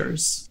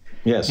actors.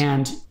 Yes.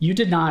 And you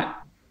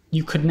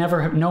could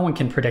never have, no one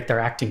can predict their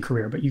acting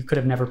career, but you could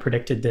have never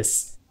predicted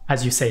this,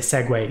 as you say,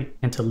 segue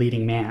into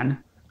leading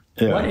man.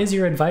 Yeah. What is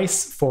your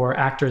advice for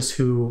actors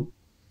who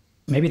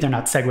maybe they're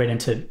not segued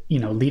into,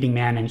 leading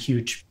man in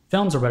huge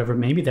films or whatever?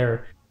 Maybe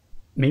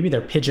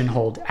they're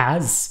pigeonholed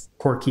as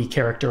quirky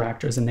character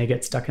actors and they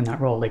get stuck in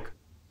that role. Like,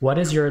 what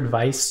is your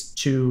advice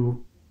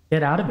to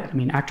get out of it? I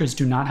mean, actors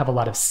do not have a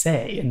lot of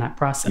say in that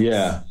process.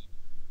 Yeah.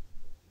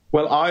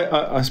 Well,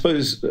 I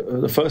suppose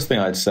the first thing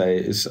I'd say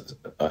is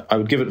I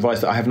would give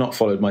advice that I have not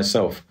followed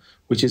myself,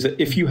 which is that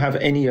if you have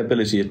any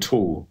ability at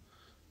all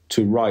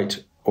to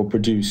write or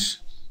produce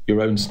your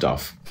own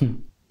stuff,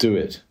 do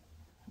it.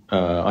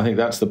 I think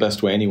that's the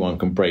best way anyone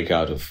can break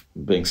out of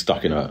being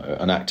stuck in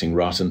an acting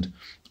rut. And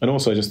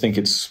also I just think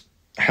it's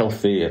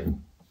healthy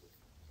and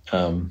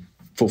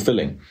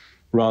fulfilling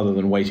rather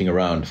than waiting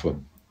around for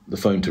the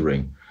phone to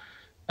ring.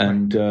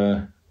 And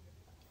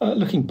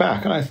looking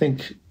back, I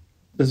think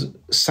there's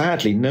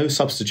sadly no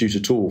substitute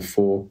at all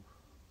for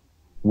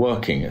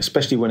working,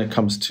 especially when it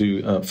comes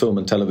to film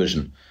and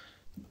television.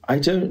 I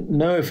don't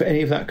know if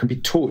any of that can be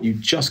taught. You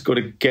just got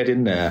to get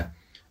in there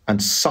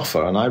and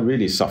suffer. And I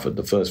really suffered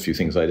the first few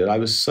things I did. I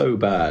was so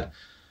bad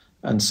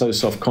and so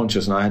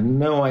self-conscious, and I had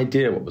no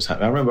idea what was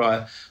happening. I remember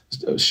I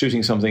was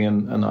shooting something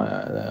and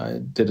I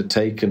did a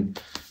take and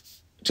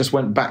just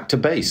went back to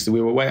base.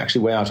 We were way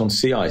out on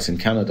sea ice in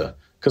Canada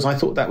because I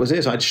thought that was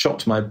it. I'd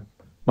shot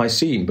my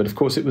scene, but of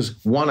course it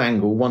was one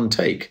angle, one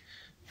take.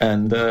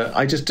 And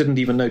I just didn't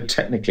even know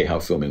technically how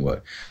filming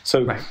worked.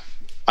 So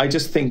I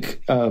just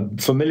think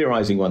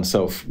familiarizing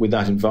oneself with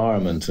that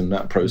environment and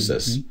that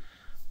process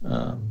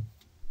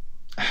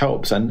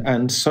helps.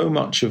 And so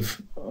much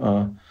of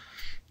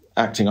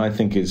acting, I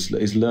think,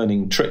 is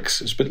learning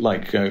tricks. It's a bit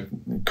like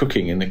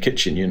cooking in the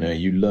kitchen.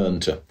 You learn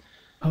to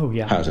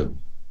how to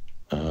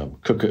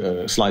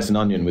cook slice an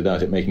onion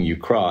without it making you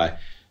cry.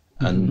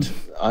 And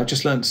I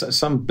just learned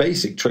some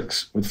basic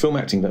tricks with film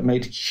acting that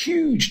made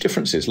huge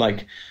differences.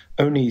 Like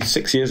only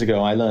 6 years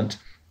ago, I learned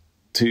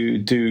to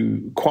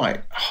do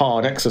quite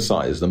hard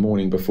exercise the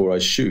morning before I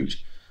shoot.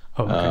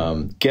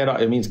 Oh, okay. Get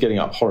up, it means getting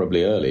up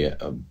horribly early,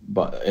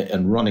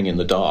 and running in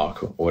the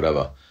dark or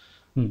whatever.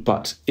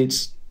 But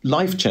it's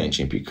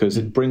life-changing because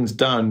it brings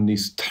down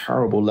these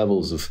terrible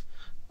levels of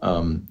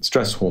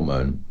stress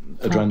hormone,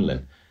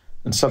 adrenaline.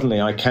 And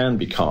suddenly I can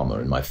be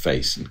calmer in my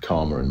face and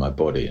calmer in my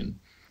body and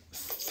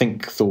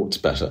think thoughts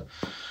better.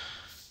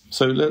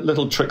 So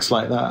little tricks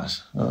like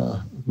that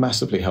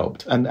massively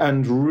helped.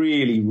 And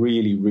really,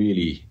 really,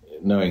 really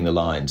knowing the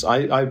lines.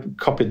 I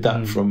copied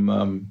that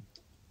from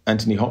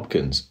Anthony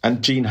Hopkins.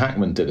 And Gene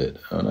Hackman did it.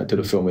 And I did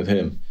a film with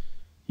him.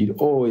 You'd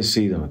always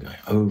see them going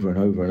over and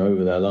over and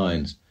over their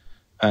lines.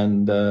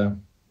 And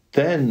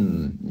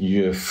then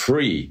you're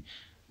free.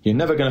 You're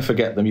never going to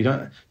forget them.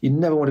 You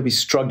never want to be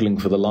struggling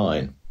for the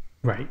line.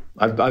 Right.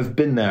 I've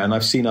been there and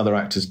I've seen other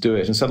actors do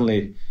it, and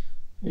suddenly,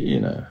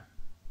 the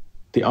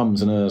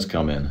ums and ers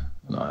come in.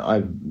 And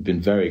I've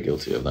been very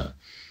guilty of that.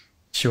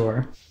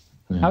 Sure.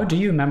 Yeah. How do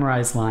you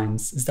memorize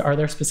lines? Are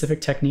there specific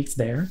techniques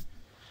there?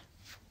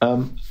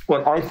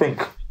 Well, I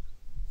think,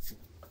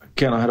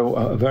 again, I had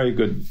a very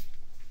good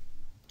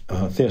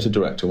theatre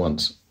director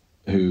once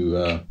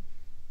who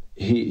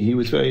he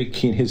was very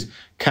keen. His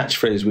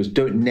catchphrase was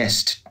 "Don't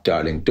nest,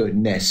 darling, don't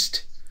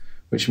nest,"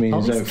 which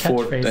means don't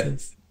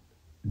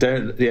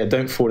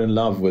fall in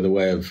love with a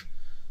way of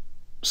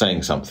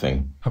saying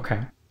something.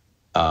 Okay.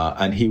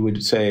 And he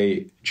would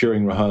say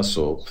during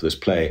rehearsal for this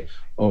play,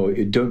 "Oh,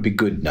 don't be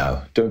good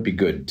now. Don't be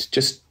good.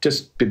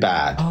 Just be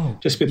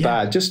bad. Just be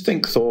bad. Just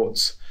think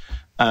thoughts."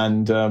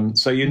 And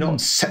so you're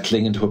not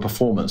settling into a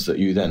performance that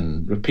you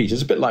then repeat.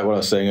 It's a bit like what I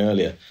was saying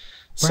earlier. Right.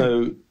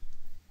 So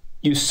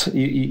you use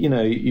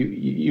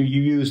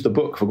the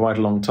book for quite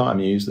a long time.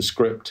 You use the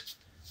script,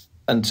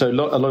 and so a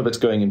lot of it's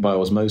going in by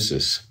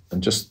osmosis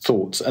and just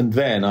thoughts. And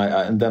then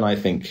I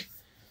think,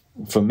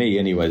 for me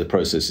anyway, the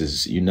process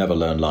is you never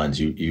learn lines.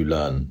 You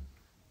learn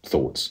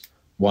thoughts.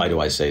 Why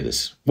do I say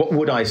this? What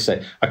would I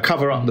say? I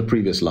cover up the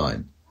previous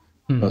line.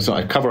 So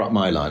I cover up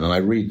my line and I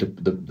read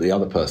the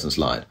other person's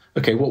line.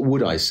 Okay, what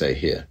would I say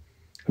here?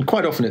 And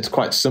quite often it's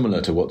quite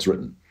similar to what's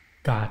written.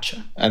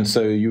 Gotcha. And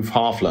so you've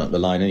half learnt the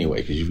line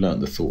anyway because you've learnt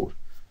the thought.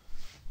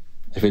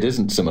 If it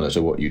isn't similar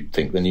to what you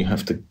think, then you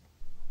have to,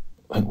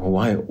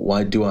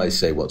 why do I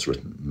say what's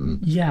written?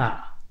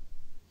 Yeah.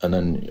 And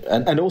then,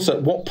 and also,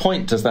 at what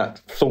point does that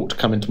thought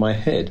come into my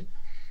head?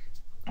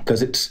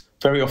 Because it's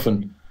very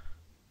often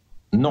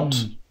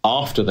not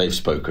after they've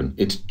spoken,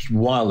 it's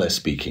while they're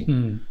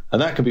speaking.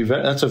 And that can be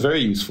that's a very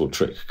useful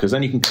trick, because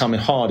then you can come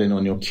hard in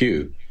on your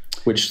cue,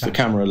 which the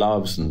camera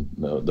loves and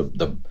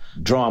the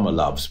drama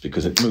loves,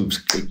 because it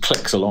moves, it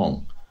clicks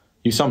along.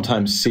 You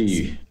sometimes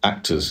see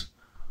actors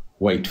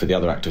wait for the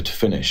other actor to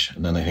finish,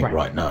 and then they think,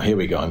 right now, here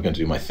we go, I'm going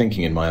to do my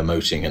thinking and my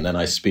emoting, and then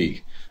I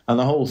speak. And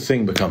the whole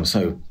thing becomes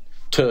so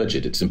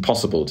turgid, it's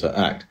impossible to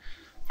act.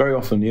 Very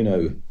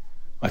often,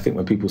 I think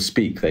when people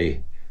speak,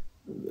 the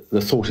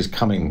thought is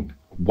coming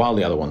while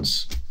the other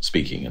one's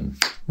speaking, and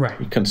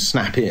you can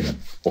snap in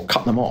or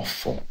cut them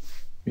off, or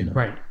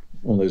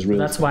all those real.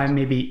 That's why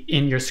maybe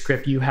in your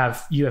script you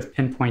have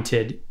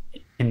pinpointed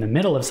in the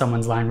middle of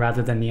someone's line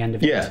rather than the end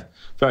of it. Yeah,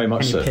 very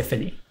much so.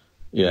 Epiphany.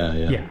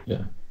 Yeah.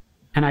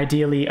 And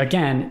ideally,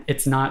 again,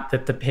 it's not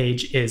that the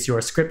page is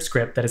your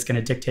script that is going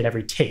to dictate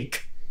every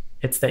take.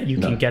 It's that you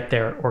can get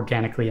there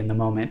organically in the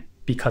moment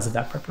because of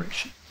that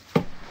preparation.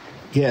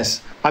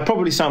 Yes. I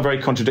probably sound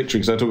very contradictory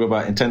because I talk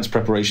about intense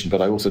preparation,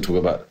 but I also talk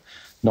about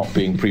not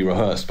being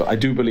pre-rehearsed. But I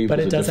do believe but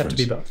there's it does a have to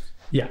be both.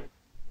 Yeah,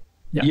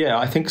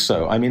 I think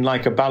so. I mean,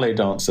 like a ballet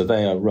dancer,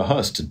 they are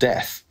rehearsed to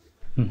death.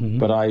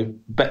 But I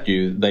bet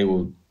you they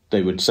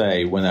would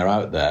say when they're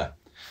out there,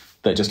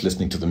 they're just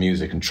listening to the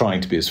music and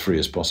trying to be as free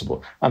as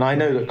possible. And I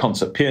know that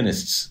concert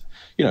pianists,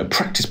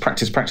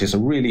 practice a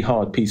really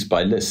hard piece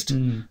by Liszt,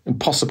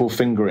 impossible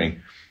fingering,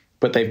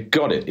 but they've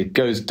got it. It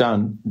goes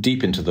down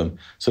deep into them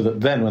so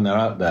that then when they're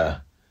out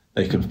there,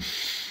 they can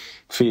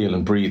feel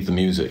and breathe the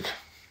music.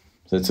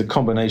 So it's a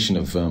combination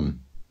of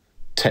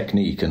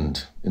technique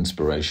and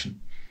inspiration.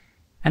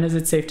 And is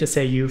it safe to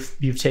say you've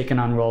taken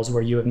on roles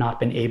where you have not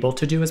been able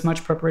to do as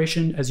much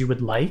preparation as you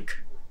would like?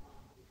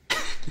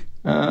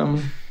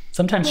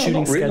 Sometimes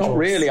shooting schedules. Not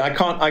really. I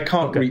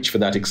can't reach for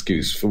that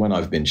excuse for when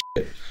I've been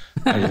shit.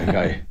 I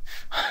think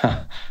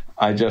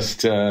I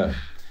just I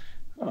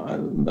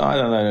don't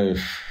know.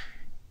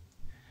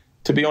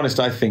 To be honest,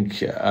 I think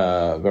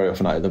very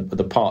often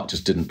the part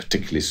just didn't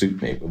particularly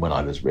suit me when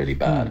I was really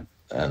bad,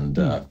 and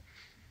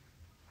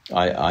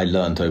I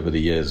learned over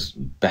the years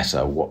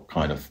better what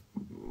I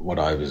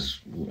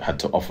had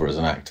to offer as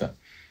an actor.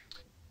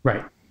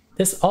 Right.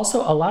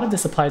 A lot of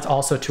this applies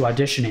also to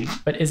auditioning,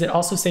 but is it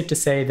also safe to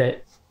say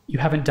that you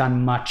haven't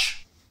done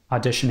much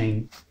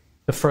auditioning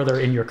the further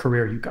in your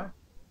career you go?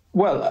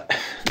 Well,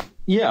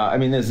 yeah. I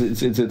mean,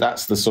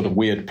 that's the sort of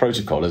weird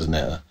protocol, isn't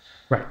it?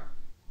 Right.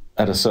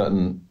 At a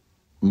certain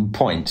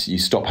point, you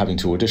stop having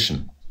to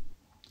audition.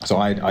 So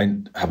I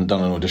haven't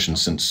done an audition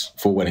since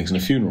 4 Weddings and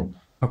a Funeral.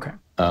 Okay.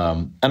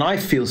 And I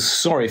feel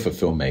sorry for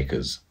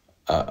filmmakers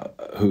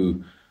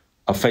who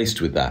are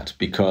faced with that,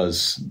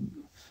 because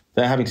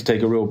they're having to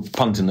take a real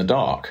punt in the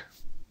dark.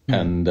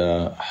 and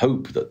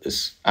hope that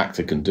this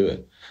actor can do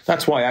it.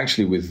 That's why,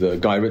 actually,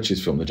 with Guy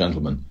Ritchie's film, The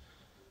Gentleman,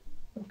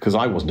 because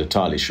I wasn't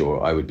entirely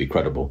sure I would be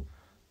credible,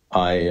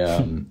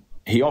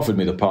 he offered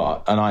me the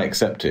part, and I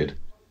accepted.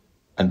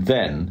 And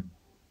then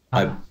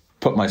I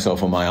put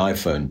myself on my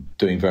iPhone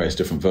doing various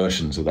different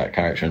versions of that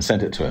character and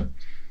sent it to him.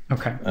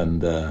 Okay.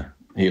 And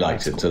he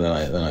liked it, cool. So then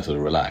I sort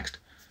of relaxed.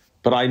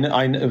 But I know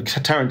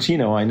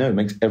Tarantino, I know,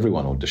 makes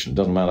everyone audition.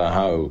 Doesn't matter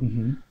how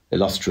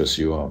illustrious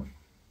you are.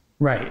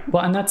 Right.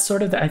 Well, and that's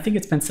sort of I think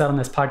it's been said on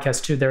this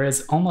podcast too. There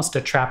is almost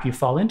a trap you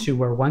fall into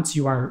where once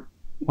you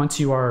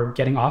are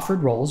getting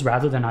offered roles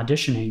rather than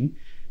auditioning,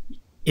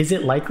 is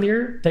it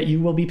likelier that you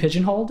will be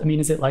pigeonholed? I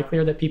mean, is it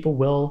likelier that people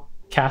will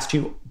cast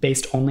you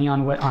based only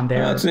on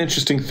their? That's an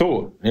interesting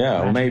thought.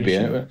 Yeah, or maybe.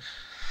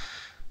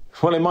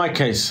 Well, in my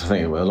case, I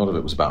think a lot of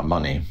it was about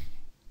money.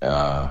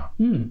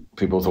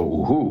 People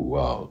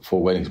thought,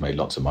 4 Weddings made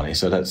lots of money,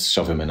 so let's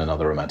shove him in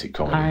another romantic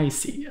comedy. I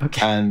see.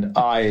 Okay. And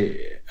I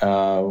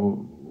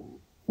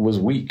was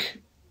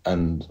weak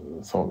and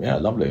thought, yeah,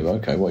 lovely.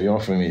 Okay, well, you're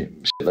offering me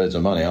shitloads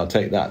of money. I'll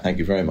take that. Thank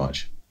you very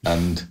much.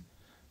 And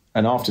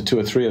after 2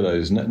 or 3 of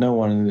those, no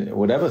one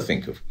would ever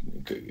think of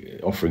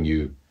offering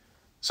you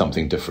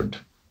something different.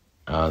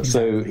 Exactly.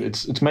 So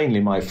it's mainly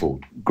my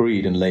fault,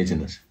 greed and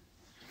laziness.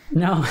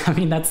 No, I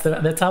mean, that's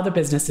how the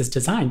business is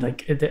designed.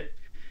 Like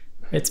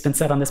it's been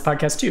said on this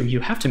podcast too.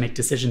 You have to make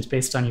decisions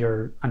based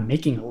on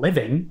making a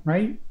living,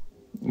 right?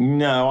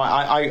 No,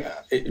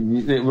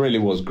 it really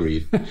was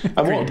greed.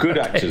 And what good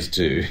actors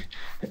do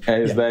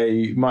is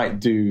they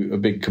might do a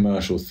big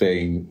commercial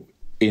thing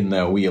in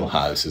their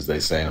wheelhouse, as they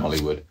say in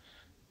Hollywood,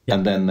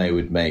 and then they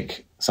would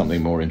make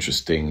something more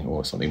interesting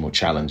or something more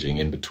challenging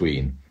in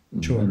between,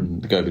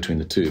 and go between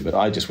the two. But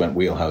I just went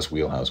wheelhouse,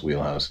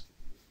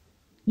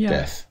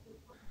 death.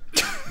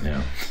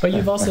 Yeah. But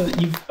you've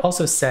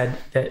also said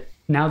that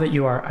now that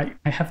you are,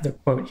 I have the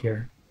quote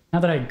here. Now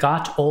that I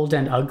got old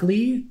and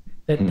ugly,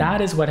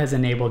 that is what has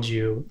enabled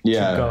you to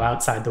go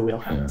outside the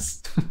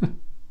wheelhouse. Yeah.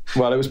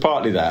 Well, it was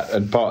partly that,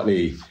 and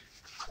partly,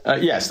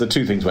 yes, the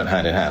two things went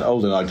hand in hand.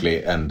 Old and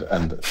ugly, and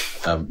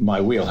my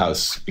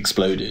wheelhouse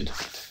exploded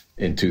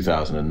in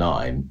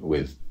 2009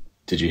 with.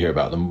 Did you hear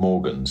about the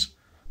Morgans?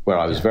 Where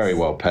I was very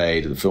well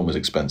paid. The film was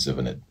expensive,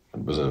 and it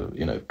was a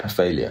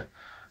failure,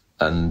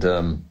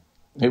 and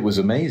it was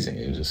amazing.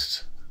 It was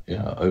just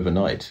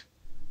overnight.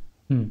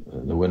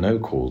 There were no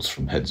calls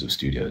from heads of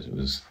studios. It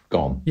was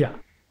gone. Yeah.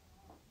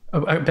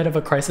 A bit of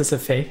a crisis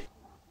of faith?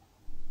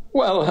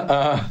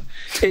 Well,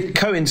 it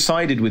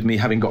coincided with me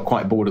having got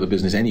quite bored of the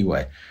business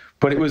anyway.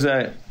 But it was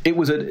a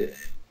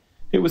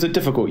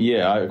difficult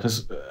year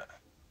because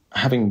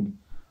having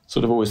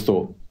sort of always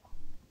thought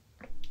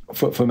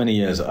for many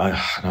years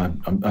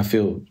I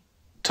feel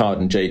tired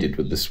and jaded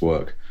with this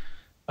work.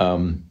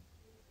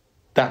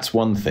 That's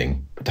one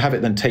thing, but to have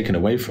it then taken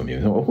away from you,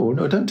 oh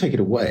no, don't take it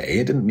away.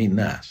 I didn't mean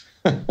that.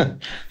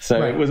 So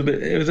right. It was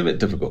a bit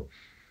difficult.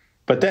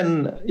 But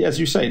then, as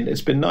you say,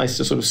 it's been nice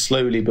to sort of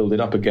slowly build it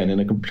up again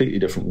in a completely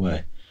different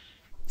way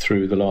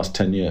through the last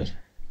 10 years.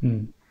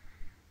 And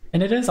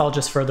it is all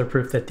just further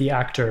proof that the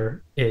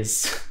actor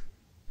is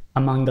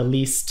among the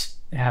least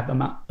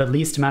amount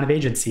of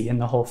agency in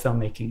the whole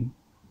filmmaking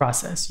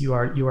process. You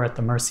are at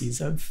the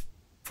mercies of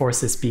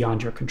forces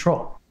beyond your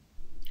control.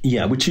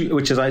 Yeah, which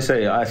as I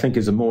say, I think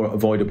is more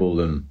avoidable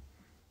than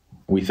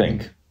we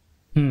think.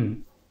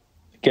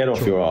 Get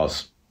off your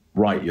arse,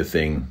 write your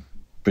thing,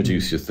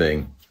 produce your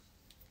thing.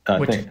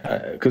 I think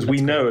because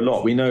we know a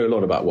lot. We know a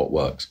lot about what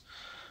works,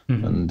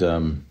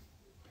 and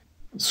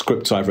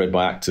scripts I've read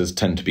by actors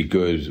tend to be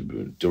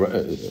good.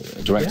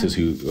 Directors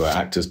who are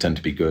actors tend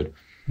to be good.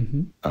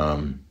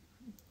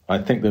 I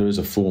think there is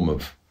a form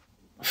of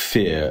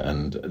fear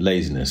and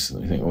laziness.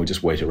 And I think, we'll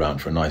just wait around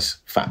for a nice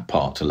fat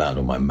part to land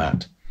on my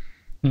mat.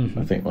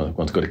 I think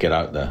one's got to get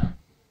out there.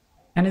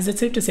 And is it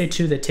safe to say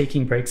too that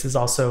taking breaks is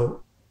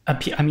also?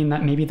 I mean,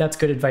 that maybe that's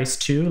good advice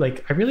too.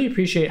 Like, I really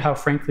appreciate how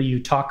frankly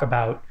you talk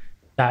about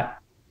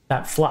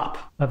that flop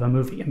of a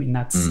movie. I mean,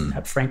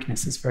 that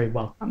frankness is very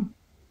welcome.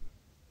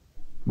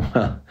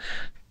 Well,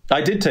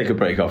 I did take a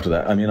break after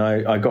that. I mean,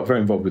 I got very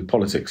involved with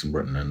politics in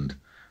Britain, and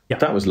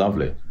that was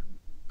lovely.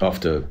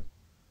 After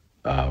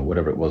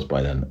whatever it was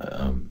by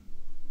then,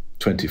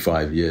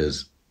 25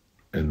 years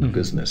in the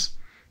business,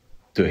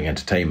 doing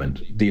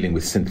entertainment, dealing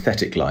with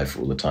synthetic life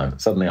all the time.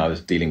 Suddenly I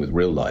was dealing with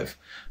real life,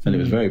 and it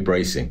was very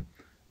bracing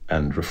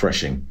and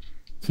refreshing.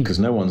 Because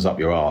no one's up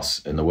your arse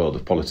in the world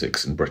of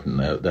politics in Britain.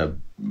 It's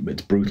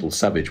a brutal,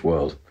 savage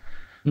world.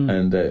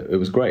 And it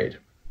was great.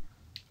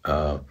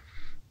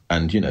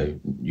 And,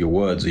 your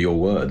words are your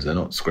words. They're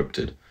not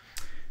scripted.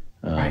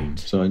 Right.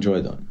 So I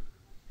enjoyed that.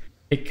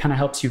 It kind of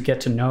helps you get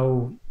to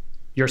know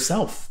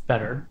yourself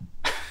better,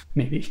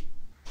 maybe.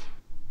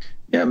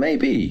 Yeah,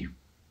 maybe.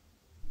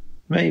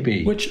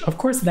 Which, of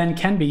course, then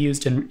can be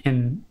used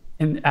in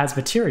as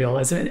material,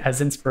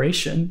 as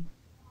inspiration.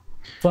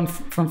 From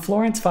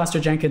Florence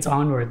Foster Jenkins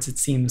onwards, it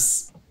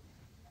seems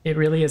it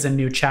really is a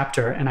new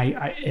chapter, and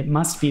it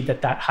must be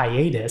that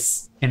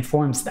hiatus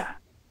informs that.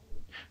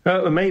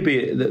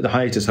 Maybe the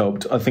hiatus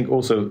helped. I think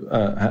also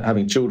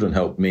having children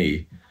helped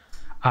me.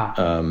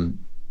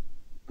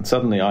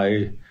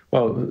 Suddenly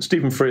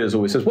Stephen Frears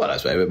always says, well,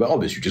 that's very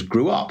obvious. You just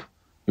grew up.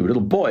 You were a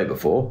little boy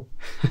before,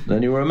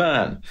 then you were a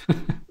man.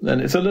 Then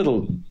it's a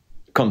little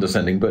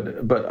condescending,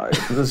 but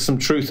there's some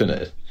truth in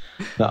it.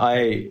 That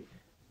I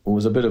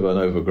was a bit of an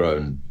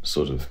overgrown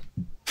sort of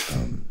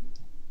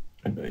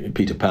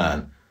Peter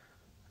Pan,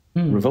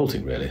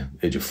 revolting really,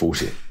 age of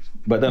 40.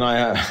 But then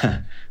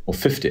or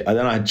 50, and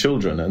then I had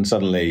children, and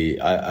suddenly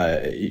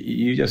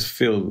you just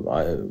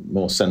feel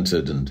more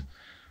centered, and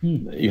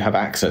you have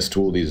access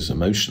to all these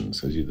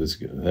emotions.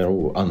 They're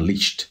all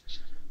unleashed,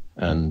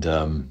 and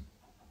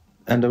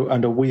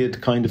a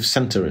weird kind of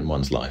center in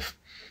one's life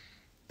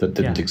that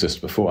didn't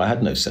exist before. I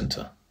had no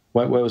center.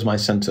 Where was my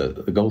center?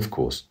 The golf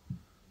course.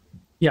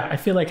 Yeah, I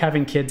feel like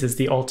having kids is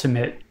the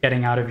ultimate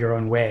getting out of your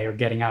own way or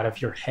getting out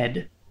of your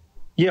head.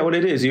 Yeah, well,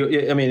 it is.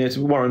 It's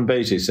Warren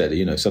Beatty said,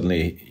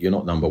 suddenly you're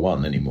not number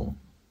one anymore.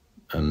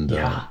 And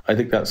I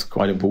think that's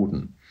quite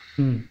important.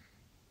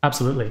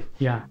 Absolutely,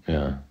 yeah.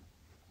 Yeah.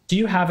 Do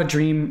you have a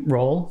dream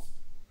role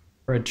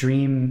or a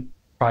dream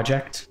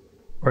project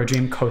or a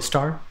dream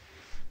co-star?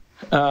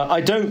 I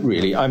don't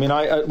really. I mean,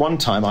 at one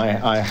time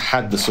I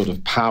had the sort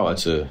of power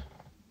to,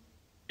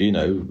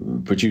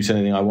 produce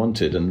anything I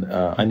wanted, and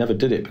I never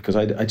did it because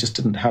I just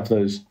didn't have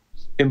those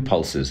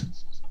impulses.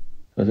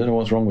 I don't know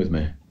what's wrong with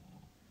me.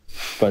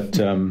 But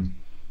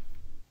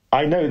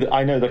I know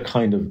the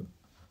kind of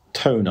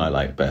tone I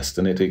like best,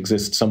 and it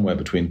exists somewhere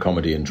between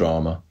comedy and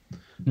drama.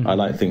 I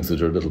like things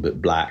that are a little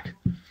bit black.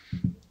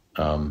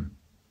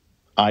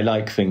 I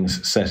like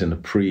things set in a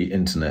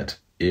pre-internet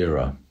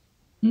era.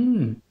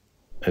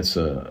 It's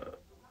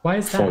Why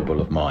is that? foible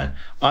of mine.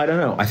 I don't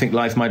know. I think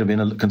life might have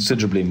been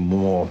considerably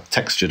more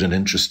textured and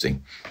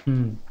interesting.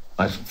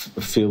 I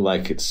feel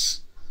like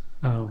it's...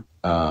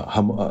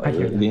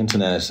 the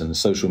internet and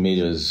social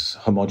media has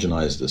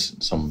homogenized us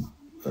in some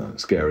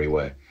scary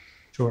way.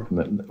 Sure.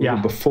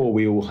 Before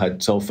we all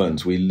had cell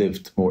phones, we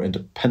lived more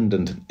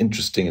independent and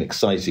interesting and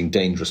exciting,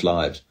 dangerous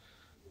lives.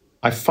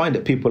 I find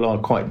that people are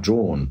quite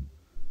drawn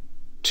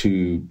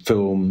to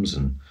films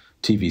and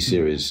TV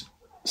series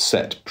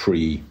set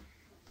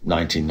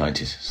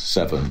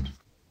pre-1997.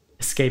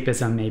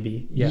 Escapism,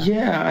 maybe.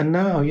 Yeah, and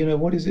now,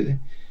 what is it?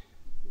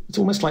 It's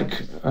almost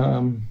like...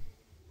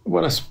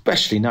 well,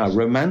 especially now,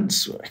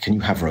 romance. Can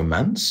you have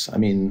romance? I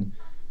mean,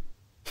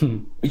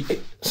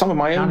 some of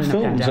my own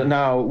films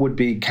now would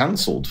be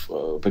cancelled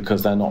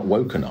because they're not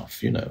woke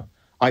enough,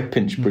 I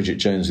pinched Bridget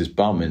Jones's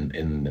bum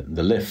in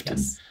the lift, and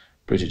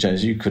Bridget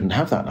Jones, you couldn't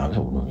have that now.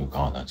 Oh, no, you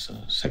can't. That's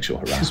sexual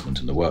harassment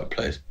in the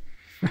workplace.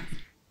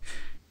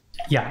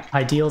 Yeah,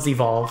 ideals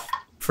evolve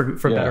for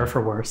better or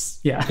for worse.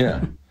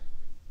 Yeah.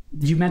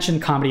 You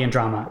mentioned comedy and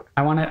drama.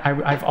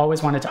 I've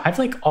always wanted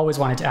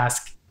to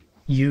ask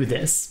you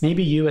this,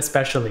 maybe you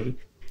especially.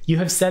 You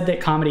have said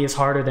that comedy is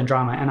harder than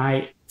drama, and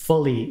I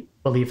fully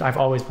believe, I've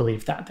always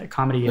believed that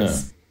comedy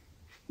is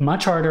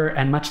much harder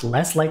and much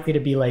less likely to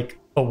be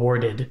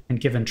awarded and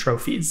given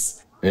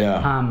trophies.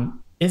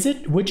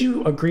 Would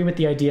you agree with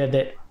the idea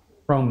that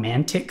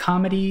romantic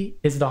comedy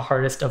is the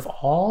hardest of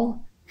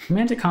all?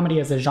 Romantic comedy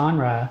as a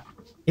genre,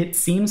 it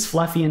seems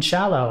fluffy and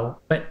shallow,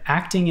 but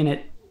acting in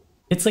it,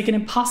 it's like an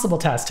impossible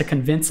task to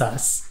convince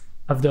us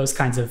of those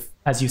kinds of,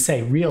 as you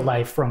say,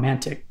 real-life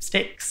romantic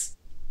stakes.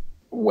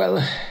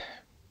 Well,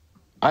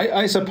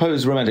 I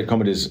suppose romantic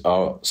comedies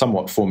are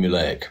somewhat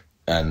formulaic,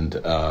 and,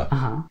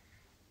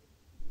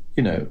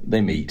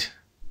 they meet,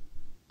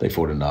 they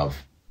fall in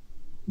love,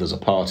 there's a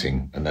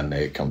parting, and then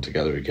they come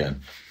together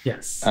again.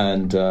 Yes.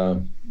 And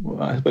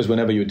I suppose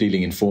whenever you're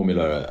dealing in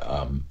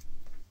formula,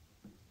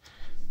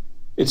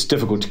 it's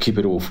difficult to keep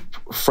it all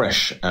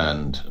fresh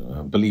and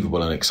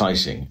believable and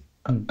exciting.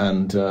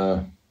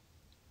 And...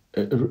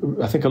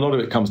 I think a lot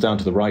of it comes down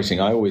to the writing.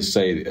 I always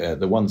say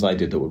the ones I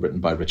did that were written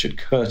by Richard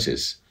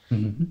Curtis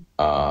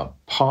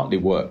partly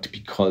worked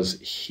because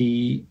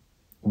he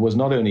was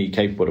not only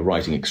capable of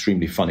writing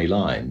extremely funny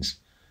lines,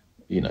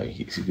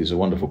 he's a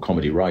wonderful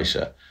comedy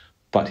writer,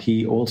 but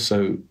he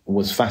also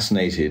was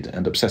fascinated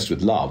and obsessed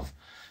with love.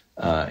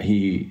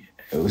 He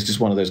was just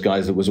one of those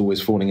guys that was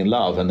always falling in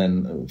love and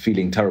then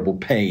feeling terrible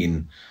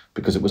pain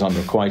because it was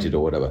unrequited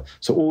or whatever.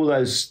 So all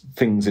those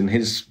things in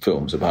his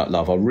films about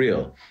love are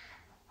real.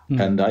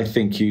 And I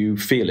think you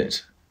feel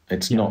it.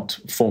 It's not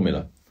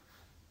formula.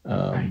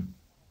 Right.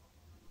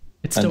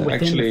 It's still within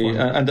actually, the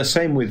formula. And the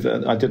same with,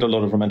 I did a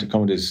lot of romantic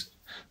comedies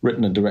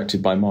written and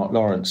directed by Mark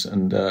Lawrence.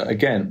 And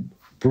again,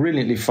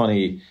 brilliantly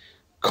funny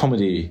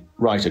comedy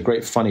writer,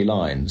 great funny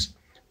lines.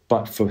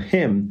 But for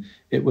him,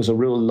 it was a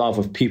real love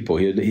of people.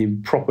 He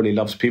properly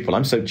loves people.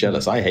 I'm so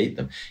jealous. I hate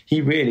them. He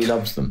really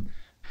loves them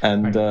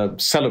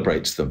and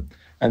celebrates them.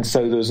 And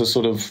so there's a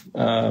sort of...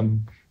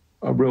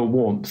 a real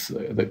warmth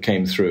that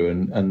came through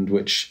and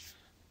which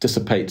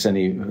dissipates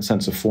any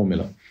sense of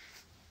formula.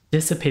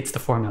 Dissipates the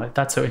formula.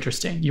 That's so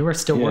interesting. You are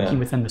still working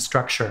within the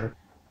structure,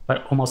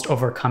 but almost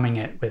overcoming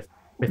it with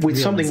with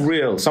something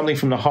real, something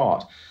from the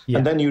heart. Yeah.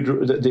 And then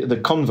the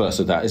converse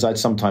of that is I'd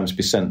sometimes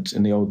be sent,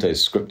 in the old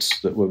days, scripts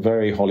that were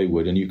very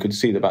Hollywood, and you could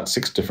see that about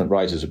 6 different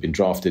writers had been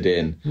drafted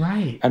in.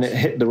 Right. And it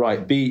hit the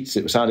right beats.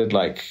 It sounded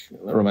like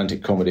a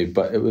romantic comedy,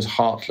 but it was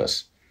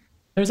heartless.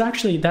 That's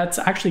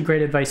actually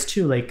great advice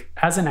too. Like,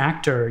 as an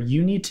actor,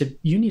 you need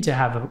to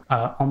have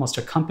almost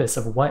a compass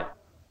of what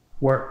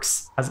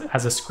works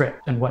as a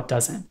script and what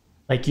doesn't.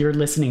 Like, you're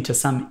listening to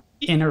some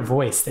inner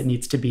voice that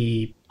needs to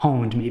be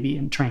honed maybe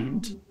and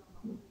trained.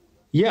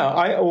 Yeah,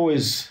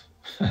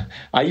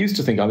 I used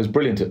to think I was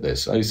brilliant at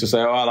this. I used to say,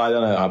 well, I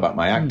don't know about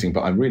my acting,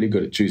 but I'm really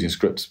good at choosing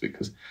scripts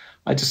because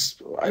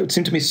it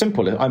seemed to me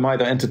simple. I'm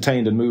either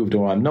entertained and moved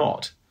or I'm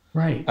not.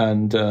 Right.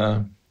 And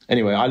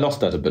anyway, I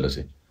lost that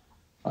ability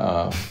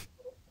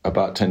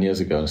about 10 years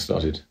ago and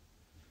started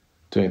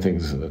doing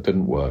things that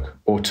didn't work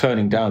or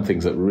turning down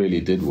things that really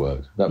did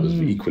work. That was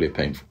equally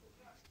painful.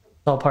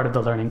 It's all part of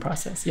the learning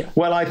process, yeah.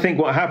 Well, I think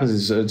what happens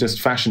is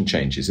just fashion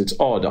changes. It's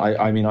odd.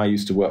 I mean, I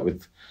used to work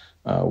with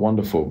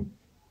wonderful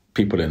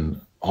people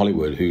in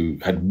Hollywood who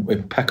had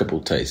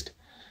impeccable taste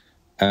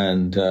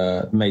and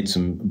made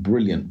some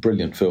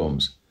brilliant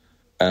films,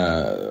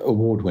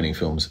 award-winning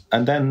films.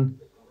 And then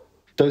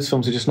those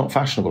films are just not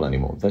fashionable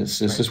anymore. It's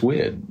just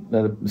weird.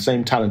 They're the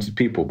same talented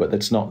people, but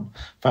it's not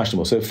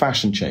fashionable. So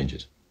fashion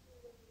changes.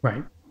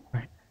 Right.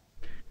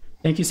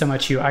 Thank you so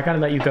much, Hugh. I got to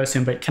let you go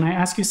soon, but can I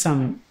ask you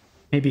some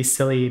maybe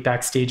silly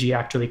backstagey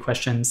actorly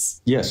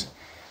questions? Yes.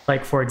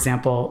 Like, for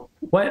example,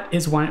 what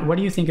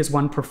do you think is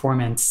one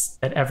performance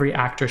that every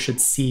actor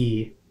should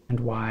see and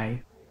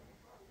why?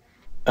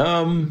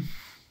 Well,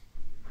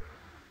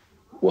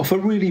 for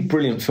really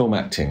brilliant film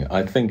acting,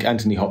 I think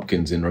Anthony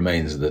Hopkins in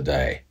Remains of the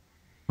Day.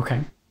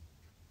 Okay.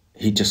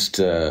 He just,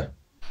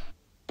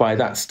 by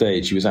that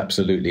stage, he was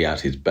absolutely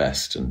at his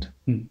best. And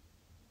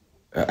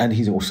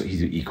he's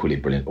equally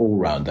brilliant all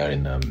round there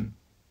in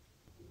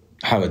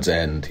Howard's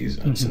End. He's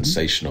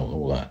sensational,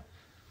 all that.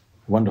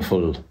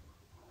 Wonderful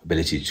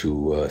ability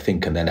to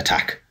think and then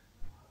attack.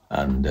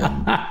 And,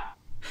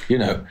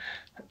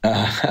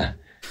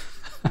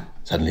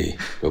 suddenly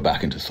go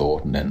back into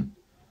thought and then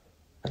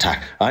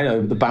attack. I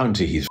know The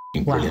Bounty he's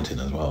brilliant in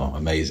as well.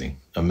 Amazing.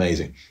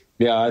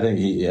 Yeah, I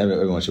think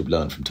everyone should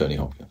learn from Tony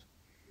Hopkins.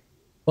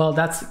 Well,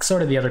 that's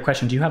sort of the other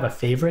question. Do you have a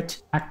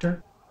favorite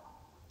actor?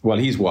 Well,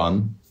 he's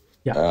one.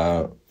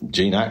 Yeah.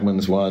 Gene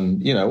Hackman's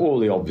one. All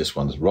the obvious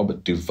ones.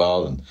 Robert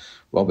Duvall and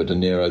Robert De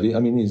Niro.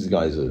 These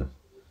guys are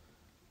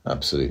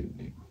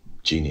absolutely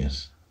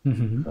genius.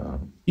 Mm-hmm.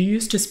 You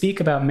used to speak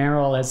about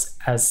Meryl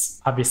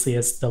as obviously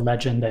as the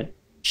legend that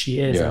she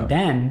is, and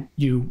then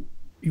you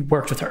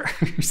worked with her.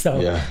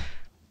 So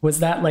was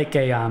that like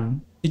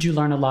did you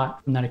learn a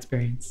lot from that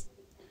experience?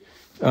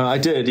 I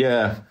did,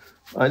 yeah.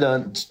 I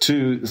learned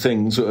 2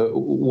 things.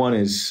 One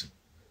is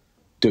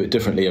do it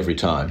differently every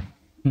time.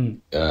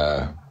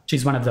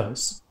 She's one of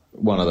those.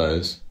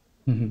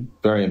 Mm-hmm.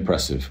 Very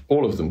impressive.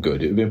 All of them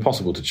good. It would be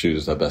impossible to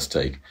choose their best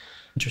take.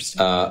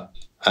 Interesting.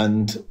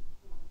 And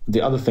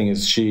the other thing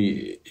is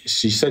she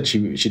said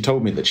she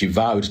told me that she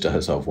vowed to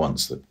herself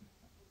once that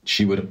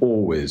she would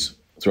always,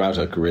 throughout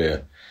her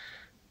career,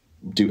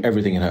 do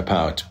everything in her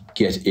power to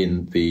get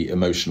in the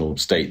emotional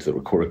state that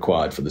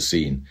required for the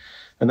scene.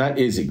 And that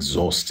is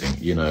exhausting,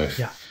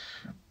 Yeah.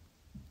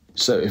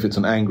 So if it's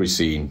an angry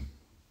scene,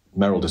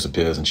 Meryl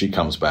disappears and she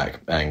comes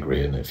back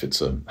angry. And if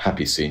it's a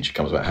happy scene, she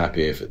comes back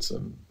happy. If it's a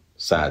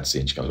sad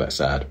scene, she comes back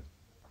sad.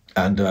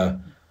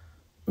 And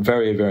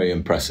very, very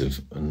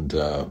impressive. And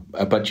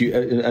but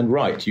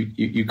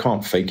you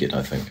can't fake it,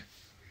 I think.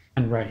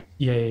 And right.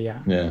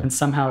 Yeah. And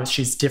somehow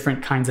she's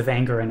different kinds of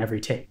anger in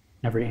every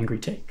angry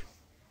take.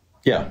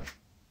 Yeah.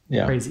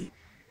 Crazy.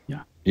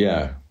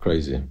 Yeah,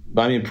 crazy.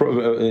 But I mean,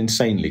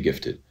 insanely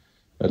gifted.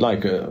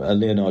 Like a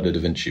Leonardo da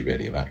Vinci,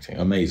 really, of acting.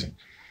 Amazing.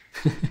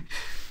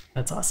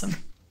 That's awesome.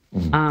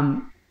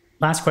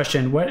 Last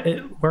question.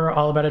 We're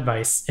all about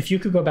advice. If you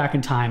could go back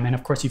in time, and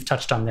of course you've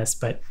touched on this,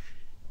 but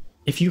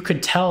if you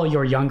could tell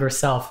your younger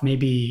self,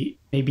 maybe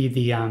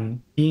the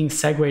being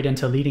segued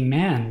into leading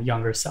man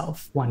younger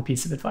self, one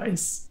piece of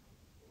advice,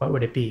 what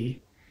would it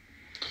be?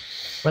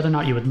 Whether or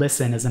not you would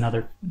listen is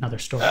another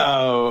story.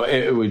 Oh,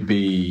 it would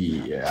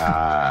be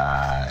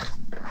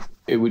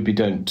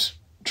don't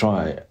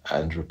try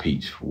and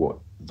repeat what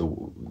the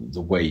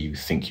way you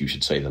think you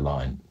should say the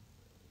line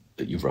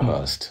that you've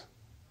rehearsed.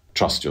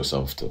 Trust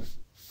yourself to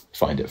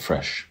find it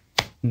fresh.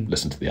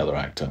 Listen to the other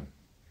actor.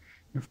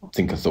 Beautiful.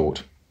 Think a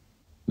thought.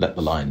 Let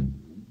the line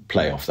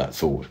play off that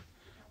thought,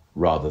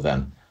 rather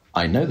than,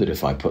 I know that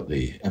if I put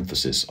the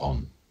emphasis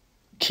on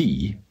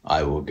key,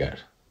 I will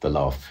get the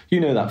laugh.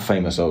 That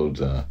famous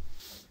old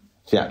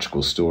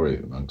theatrical story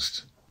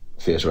amongst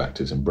theatre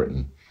actors in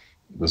Britain.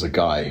 There's a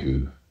guy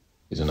who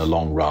is in a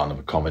long run of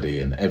a comedy,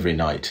 and every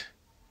night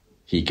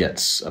he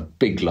gets a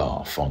big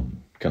laugh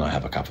on, can I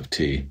have a cup of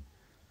tea?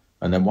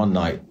 And then one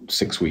night,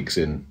 6 weeks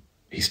in,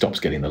 he stops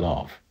getting the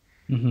laugh.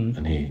 Mm-hmm.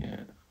 And he,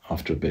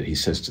 after a bit, he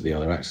says to the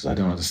other actors, I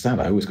don't understand.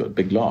 I always got a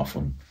big laugh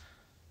on,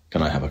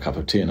 can I have a cup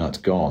of tea? And now it's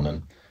gone.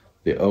 And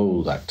the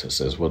old actor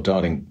says, well,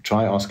 darling,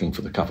 try asking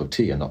for the cup of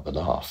tea and not the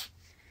laugh.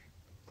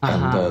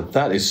 And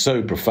that is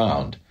so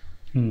profound.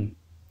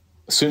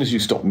 As soon as you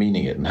stop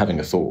meaning it and having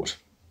a thought,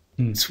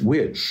 it's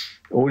weird.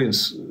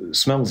 Audience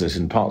smells it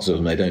in parts of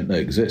them they don't know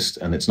exist,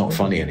 and it's not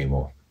funny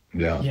anymore.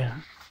 Yeah.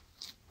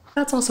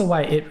 That's also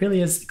why it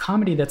really is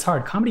comedy that's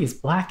hard. Comedy is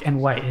black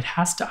and white. It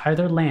has to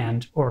either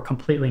land or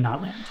completely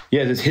not land.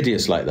 Yeah, it's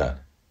hideous like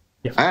that.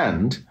 Yeah.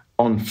 And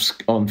on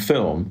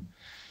film,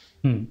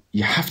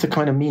 you have to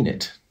kind of mean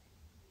it.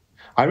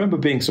 I remember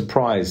being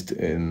surprised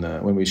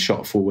when we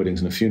shot 4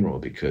 Weddings and a Funeral,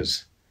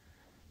 because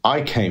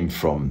I came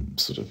from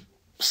sort of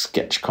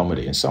sketch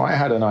comedy, and so I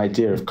had an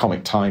idea of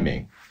comic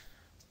timing.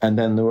 And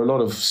then there were a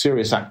lot of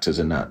serious actors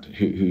in that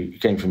who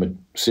came from a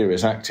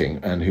serious acting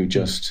and who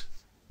just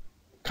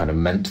kind of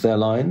meant their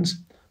lines.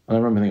 And I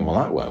remember thinking, well,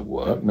 that won't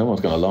work. No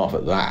one's going to laugh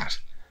at that.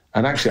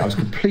 And actually, I was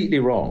completely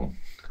wrong.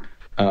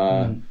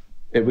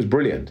 It was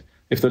brilliant.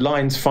 If the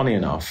line's funny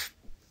enough,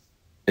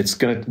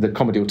 the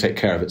comedy will take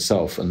care of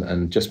itself,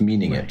 and just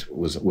meaning it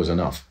was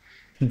enough.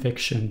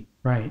 Conviction,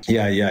 right.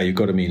 Yeah, you've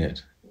got to mean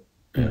it.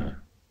 Yeah.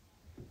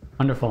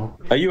 Wonderful.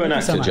 Are you an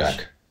actor,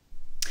 Jack?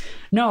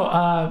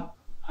 No,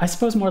 I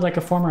suppose more like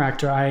a former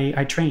actor.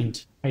 I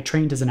trained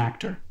as an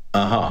actor.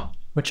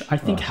 Which I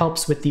think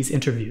helps with these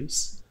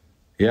interviews.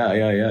 Yeah.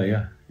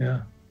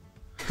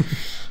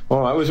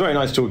 All right, it was very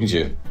nice talking to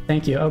you.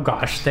 Thank you. Oh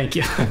gosh, thank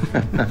you.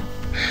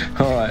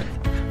 All right.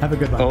 Have a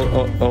good one.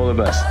 All the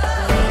best.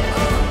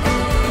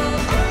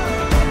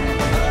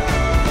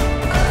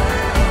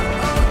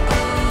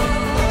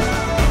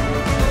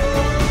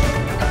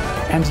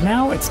 And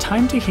now it's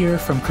time to hear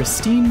from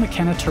Christine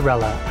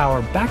McKenna-Torella,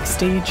 our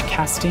Backstage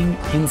casting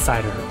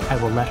insider. I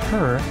will let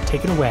her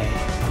take it away.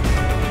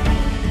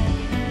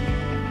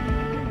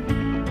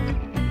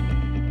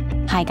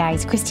 Hi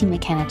guys, Christine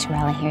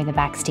McKenna-Torella here, the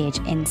Backstage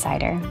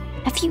Insider.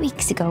 A few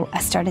weeks ago,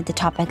 I started the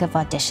topic of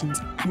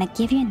auditions, and I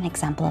gave you an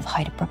example of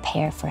how to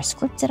prepare for a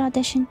scripted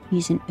audition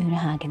using Uta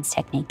Hagen's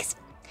techniques.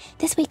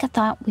 This week I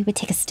thought we would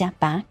take a step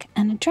back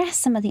and address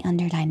some of the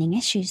underlying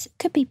issues that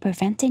could be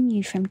preventing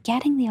you from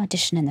getting the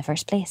audition in the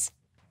first place.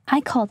 I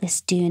call this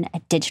doing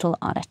a digital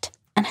audit,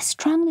 and I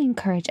strongly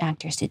encourage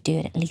actors to do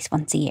it at least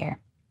once a year.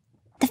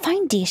 The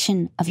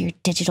foundation of your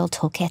digital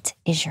toolkit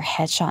is your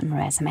headshot and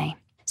resume.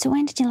 So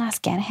when did you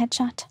last get a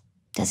headshot?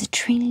 Does it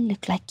truly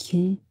look like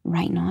you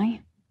right now?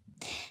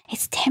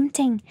 It's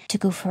tempting to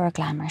go for a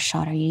glamour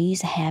shot or you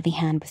use a heavy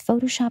hand with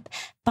Photoshop,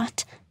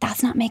 but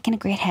that's not making a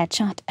great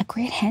headshot. A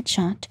great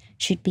headshot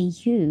should be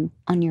you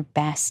on your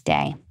best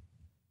day.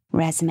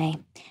 Resume.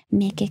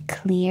 Make it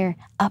clear,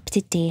 up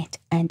to date,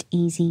 and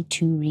easy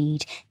to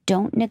read.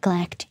 Don't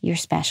neglect your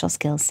special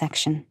skills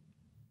section.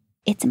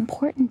 It's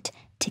important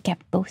to get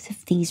both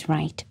of these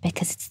right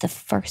because it's the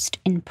first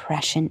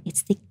impression.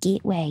 It's the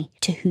gateway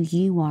to who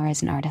you are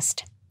as an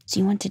artist. So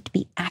you want it to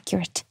be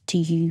accurate to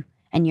you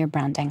and your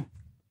branding.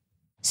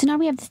 So now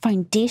we have the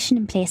foundation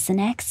in place. The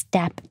next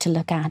step to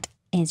look at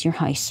is your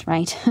house,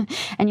 right?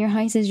 And your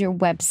house is your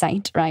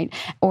website, right?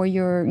 Or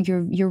your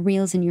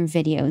reels and your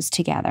videos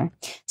together.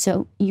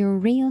 So your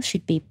reel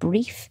should be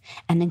brief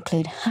and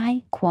include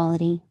high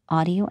quality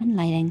audio and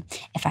lighting.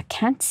 If I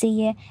can't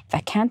see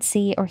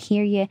you or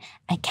hear you,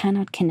 I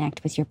cannot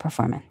connect with your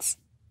performance.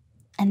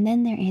 And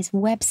then there is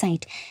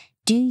website.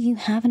 Do you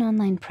have an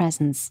online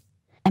presence?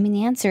 I mean,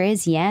 the answer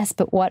is yes,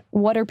 but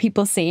what are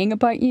people saying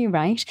about you,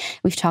 right?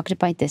 We've talked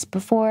about this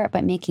before,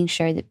 about making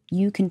sure that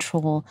you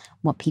control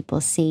what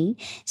people see.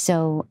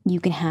 So you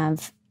can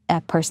have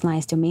a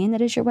personalized domain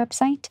that is your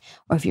website,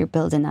 or if you're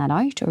building that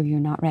out, or you're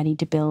not ready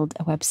to build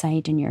a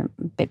website and you're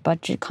a bit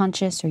budget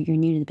conscious, or you're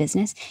new to the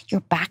business,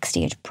 your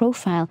Backstage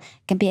profile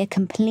can be a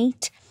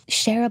complete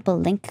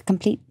shareable link,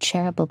 complete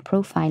shareable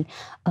profile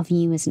of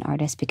you as an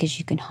artist, because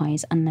you can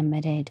house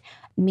unlimited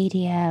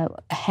media,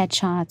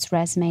 headshots,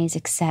 resumes,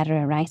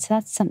 etc. Right? So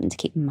that's something to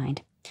keep in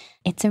mind.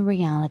 It's a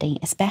reality,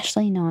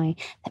 especially now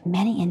that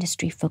many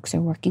industry folks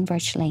are working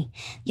virtually.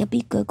 You'll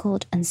be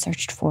Googled and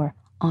searched for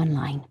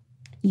online.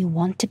 You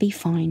want to be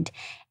found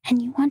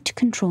and you want to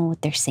control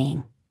what they're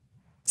saying.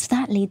 So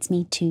that leads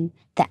me to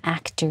the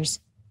Actors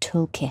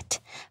Toolkit.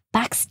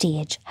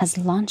 Backstage has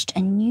launched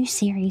a new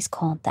series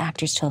called the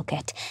Actors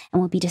Toolkit,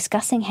 and we'll be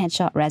discussing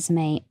headshot,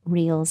 resume,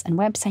 reels, and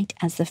website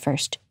as the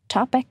first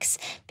topics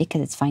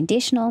because it's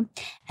foundational,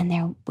 and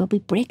there we'll be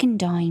breaking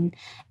down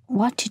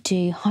what to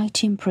do, how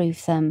to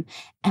improve them,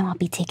 and I'll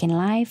be taking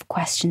live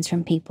questions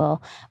from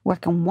people,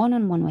 working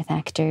one-on-one with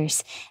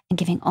actors, and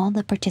giving all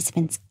the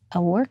participants a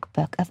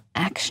workbook of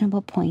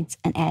actionable points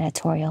and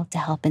editorial to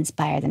help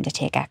inspire them to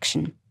take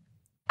action.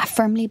 I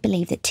firmly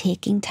believe that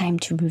taking time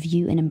to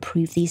review and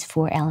improve these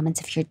 4 elements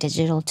of your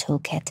digital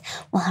toolkit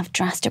will have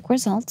drastic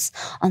results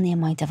on the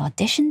amount of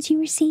auditions you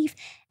receive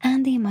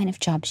and the amount of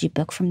jobs you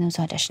book from those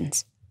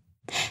auditions.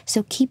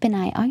 So keep an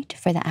eye out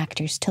for the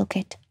Actors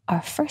Toolkit.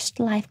 Our first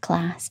live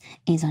class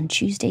is on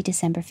Tuesday,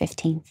 December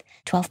 15th,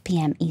 12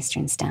 p.m.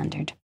 Eastern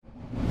Standard.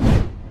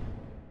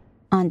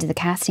 On to the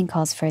casting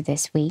calls for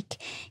this week.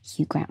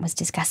 Hugh Grant was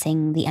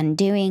discussing The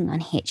Undoing on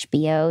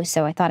HBO,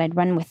 so I thought I'd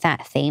run with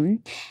that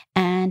theme.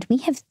 And we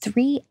have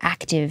 3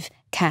 active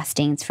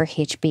castings for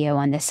HBO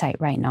on the site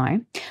right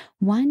now.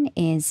 One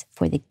is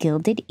for The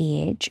Gilded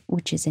Age,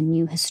 which is a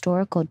new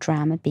historical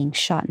drama being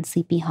shot in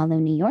Sleepy Hollow,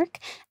 New York.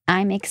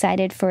 I'm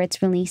excited for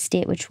its release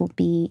date, which will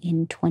be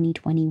in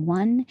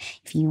 2021.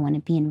 If you want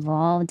to be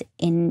involved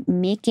in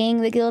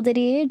making The Gilded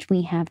Age,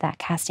 we have that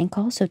casting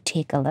call, so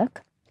take a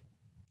look.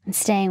 And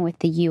staying with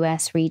the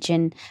US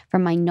region, for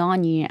my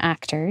non-union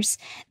actors,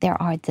 there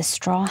are the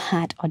Straw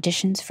Hat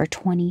auditions for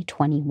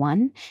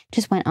 2021.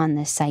 Just went on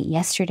this site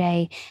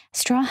yesterday.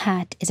 Straw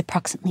Hat is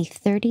approximately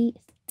 30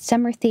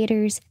 summer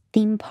theaters,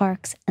 theme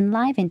parks, and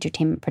live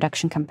entertainment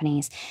production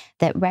companies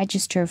that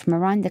register from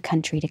around the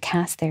country to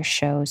cast their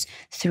shows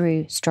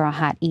through Straw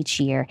Hat each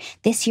year.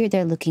 This year,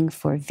 they're looking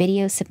for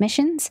video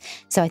submissions,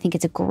 so I think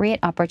it's a great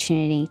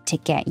opportunity to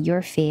get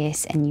your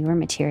face and your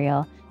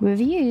material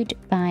reviewed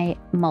by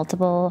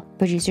multiple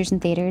producers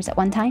and theaters at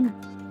one time.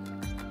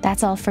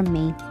 That's all from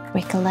me.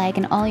 Break a leg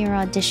in all your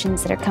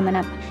auditions that are coming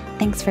up.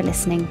 Thanks for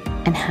listening,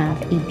 and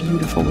have a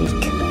beautiful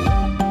week.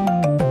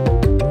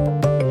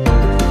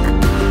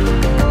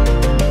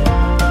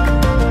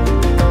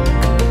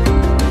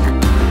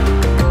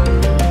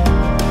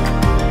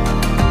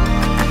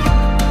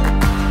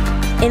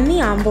 In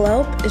the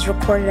Envelope is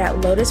recorded at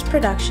Lotus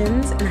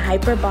Productions and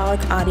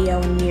Hyperbolic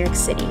Audio in New York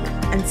City,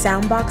 and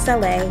Soundbox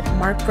LA,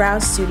 Mark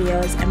Grouse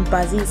Studios, and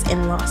Buzzies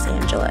in Los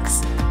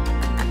Angeles.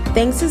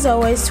 Thanks as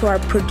always to our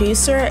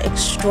producer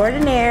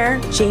extraordinaire,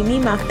 Jamie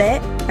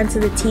Muffett, and to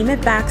the team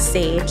at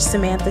Backstage,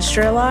 Samantha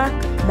Sherlock,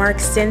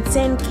 Mark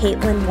Stinson,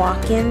 Caitlin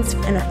Watkins,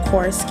 and of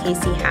course,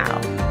 Kasey Howe.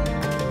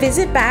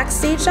 Visit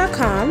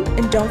Backstage.com,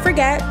 and don't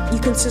forget, you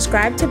can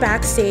subscribe to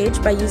Backstage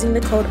by using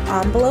the code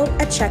ENVELOPE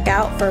at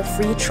checkout for a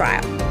free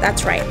trial.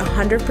 That's right,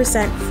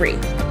 100% free.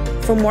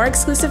 For more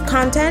exclusive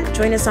content,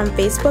 join us on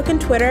Facebook and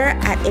Twitter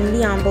at In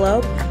the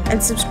Envelope,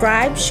 and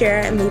subscribe,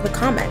 share, and leave a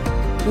comment.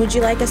 Who would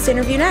you like us to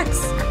interview next?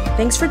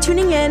 Thanks for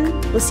tuning in.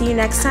 We'll see you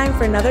next time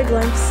for another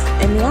glimpse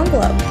in the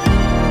envelope.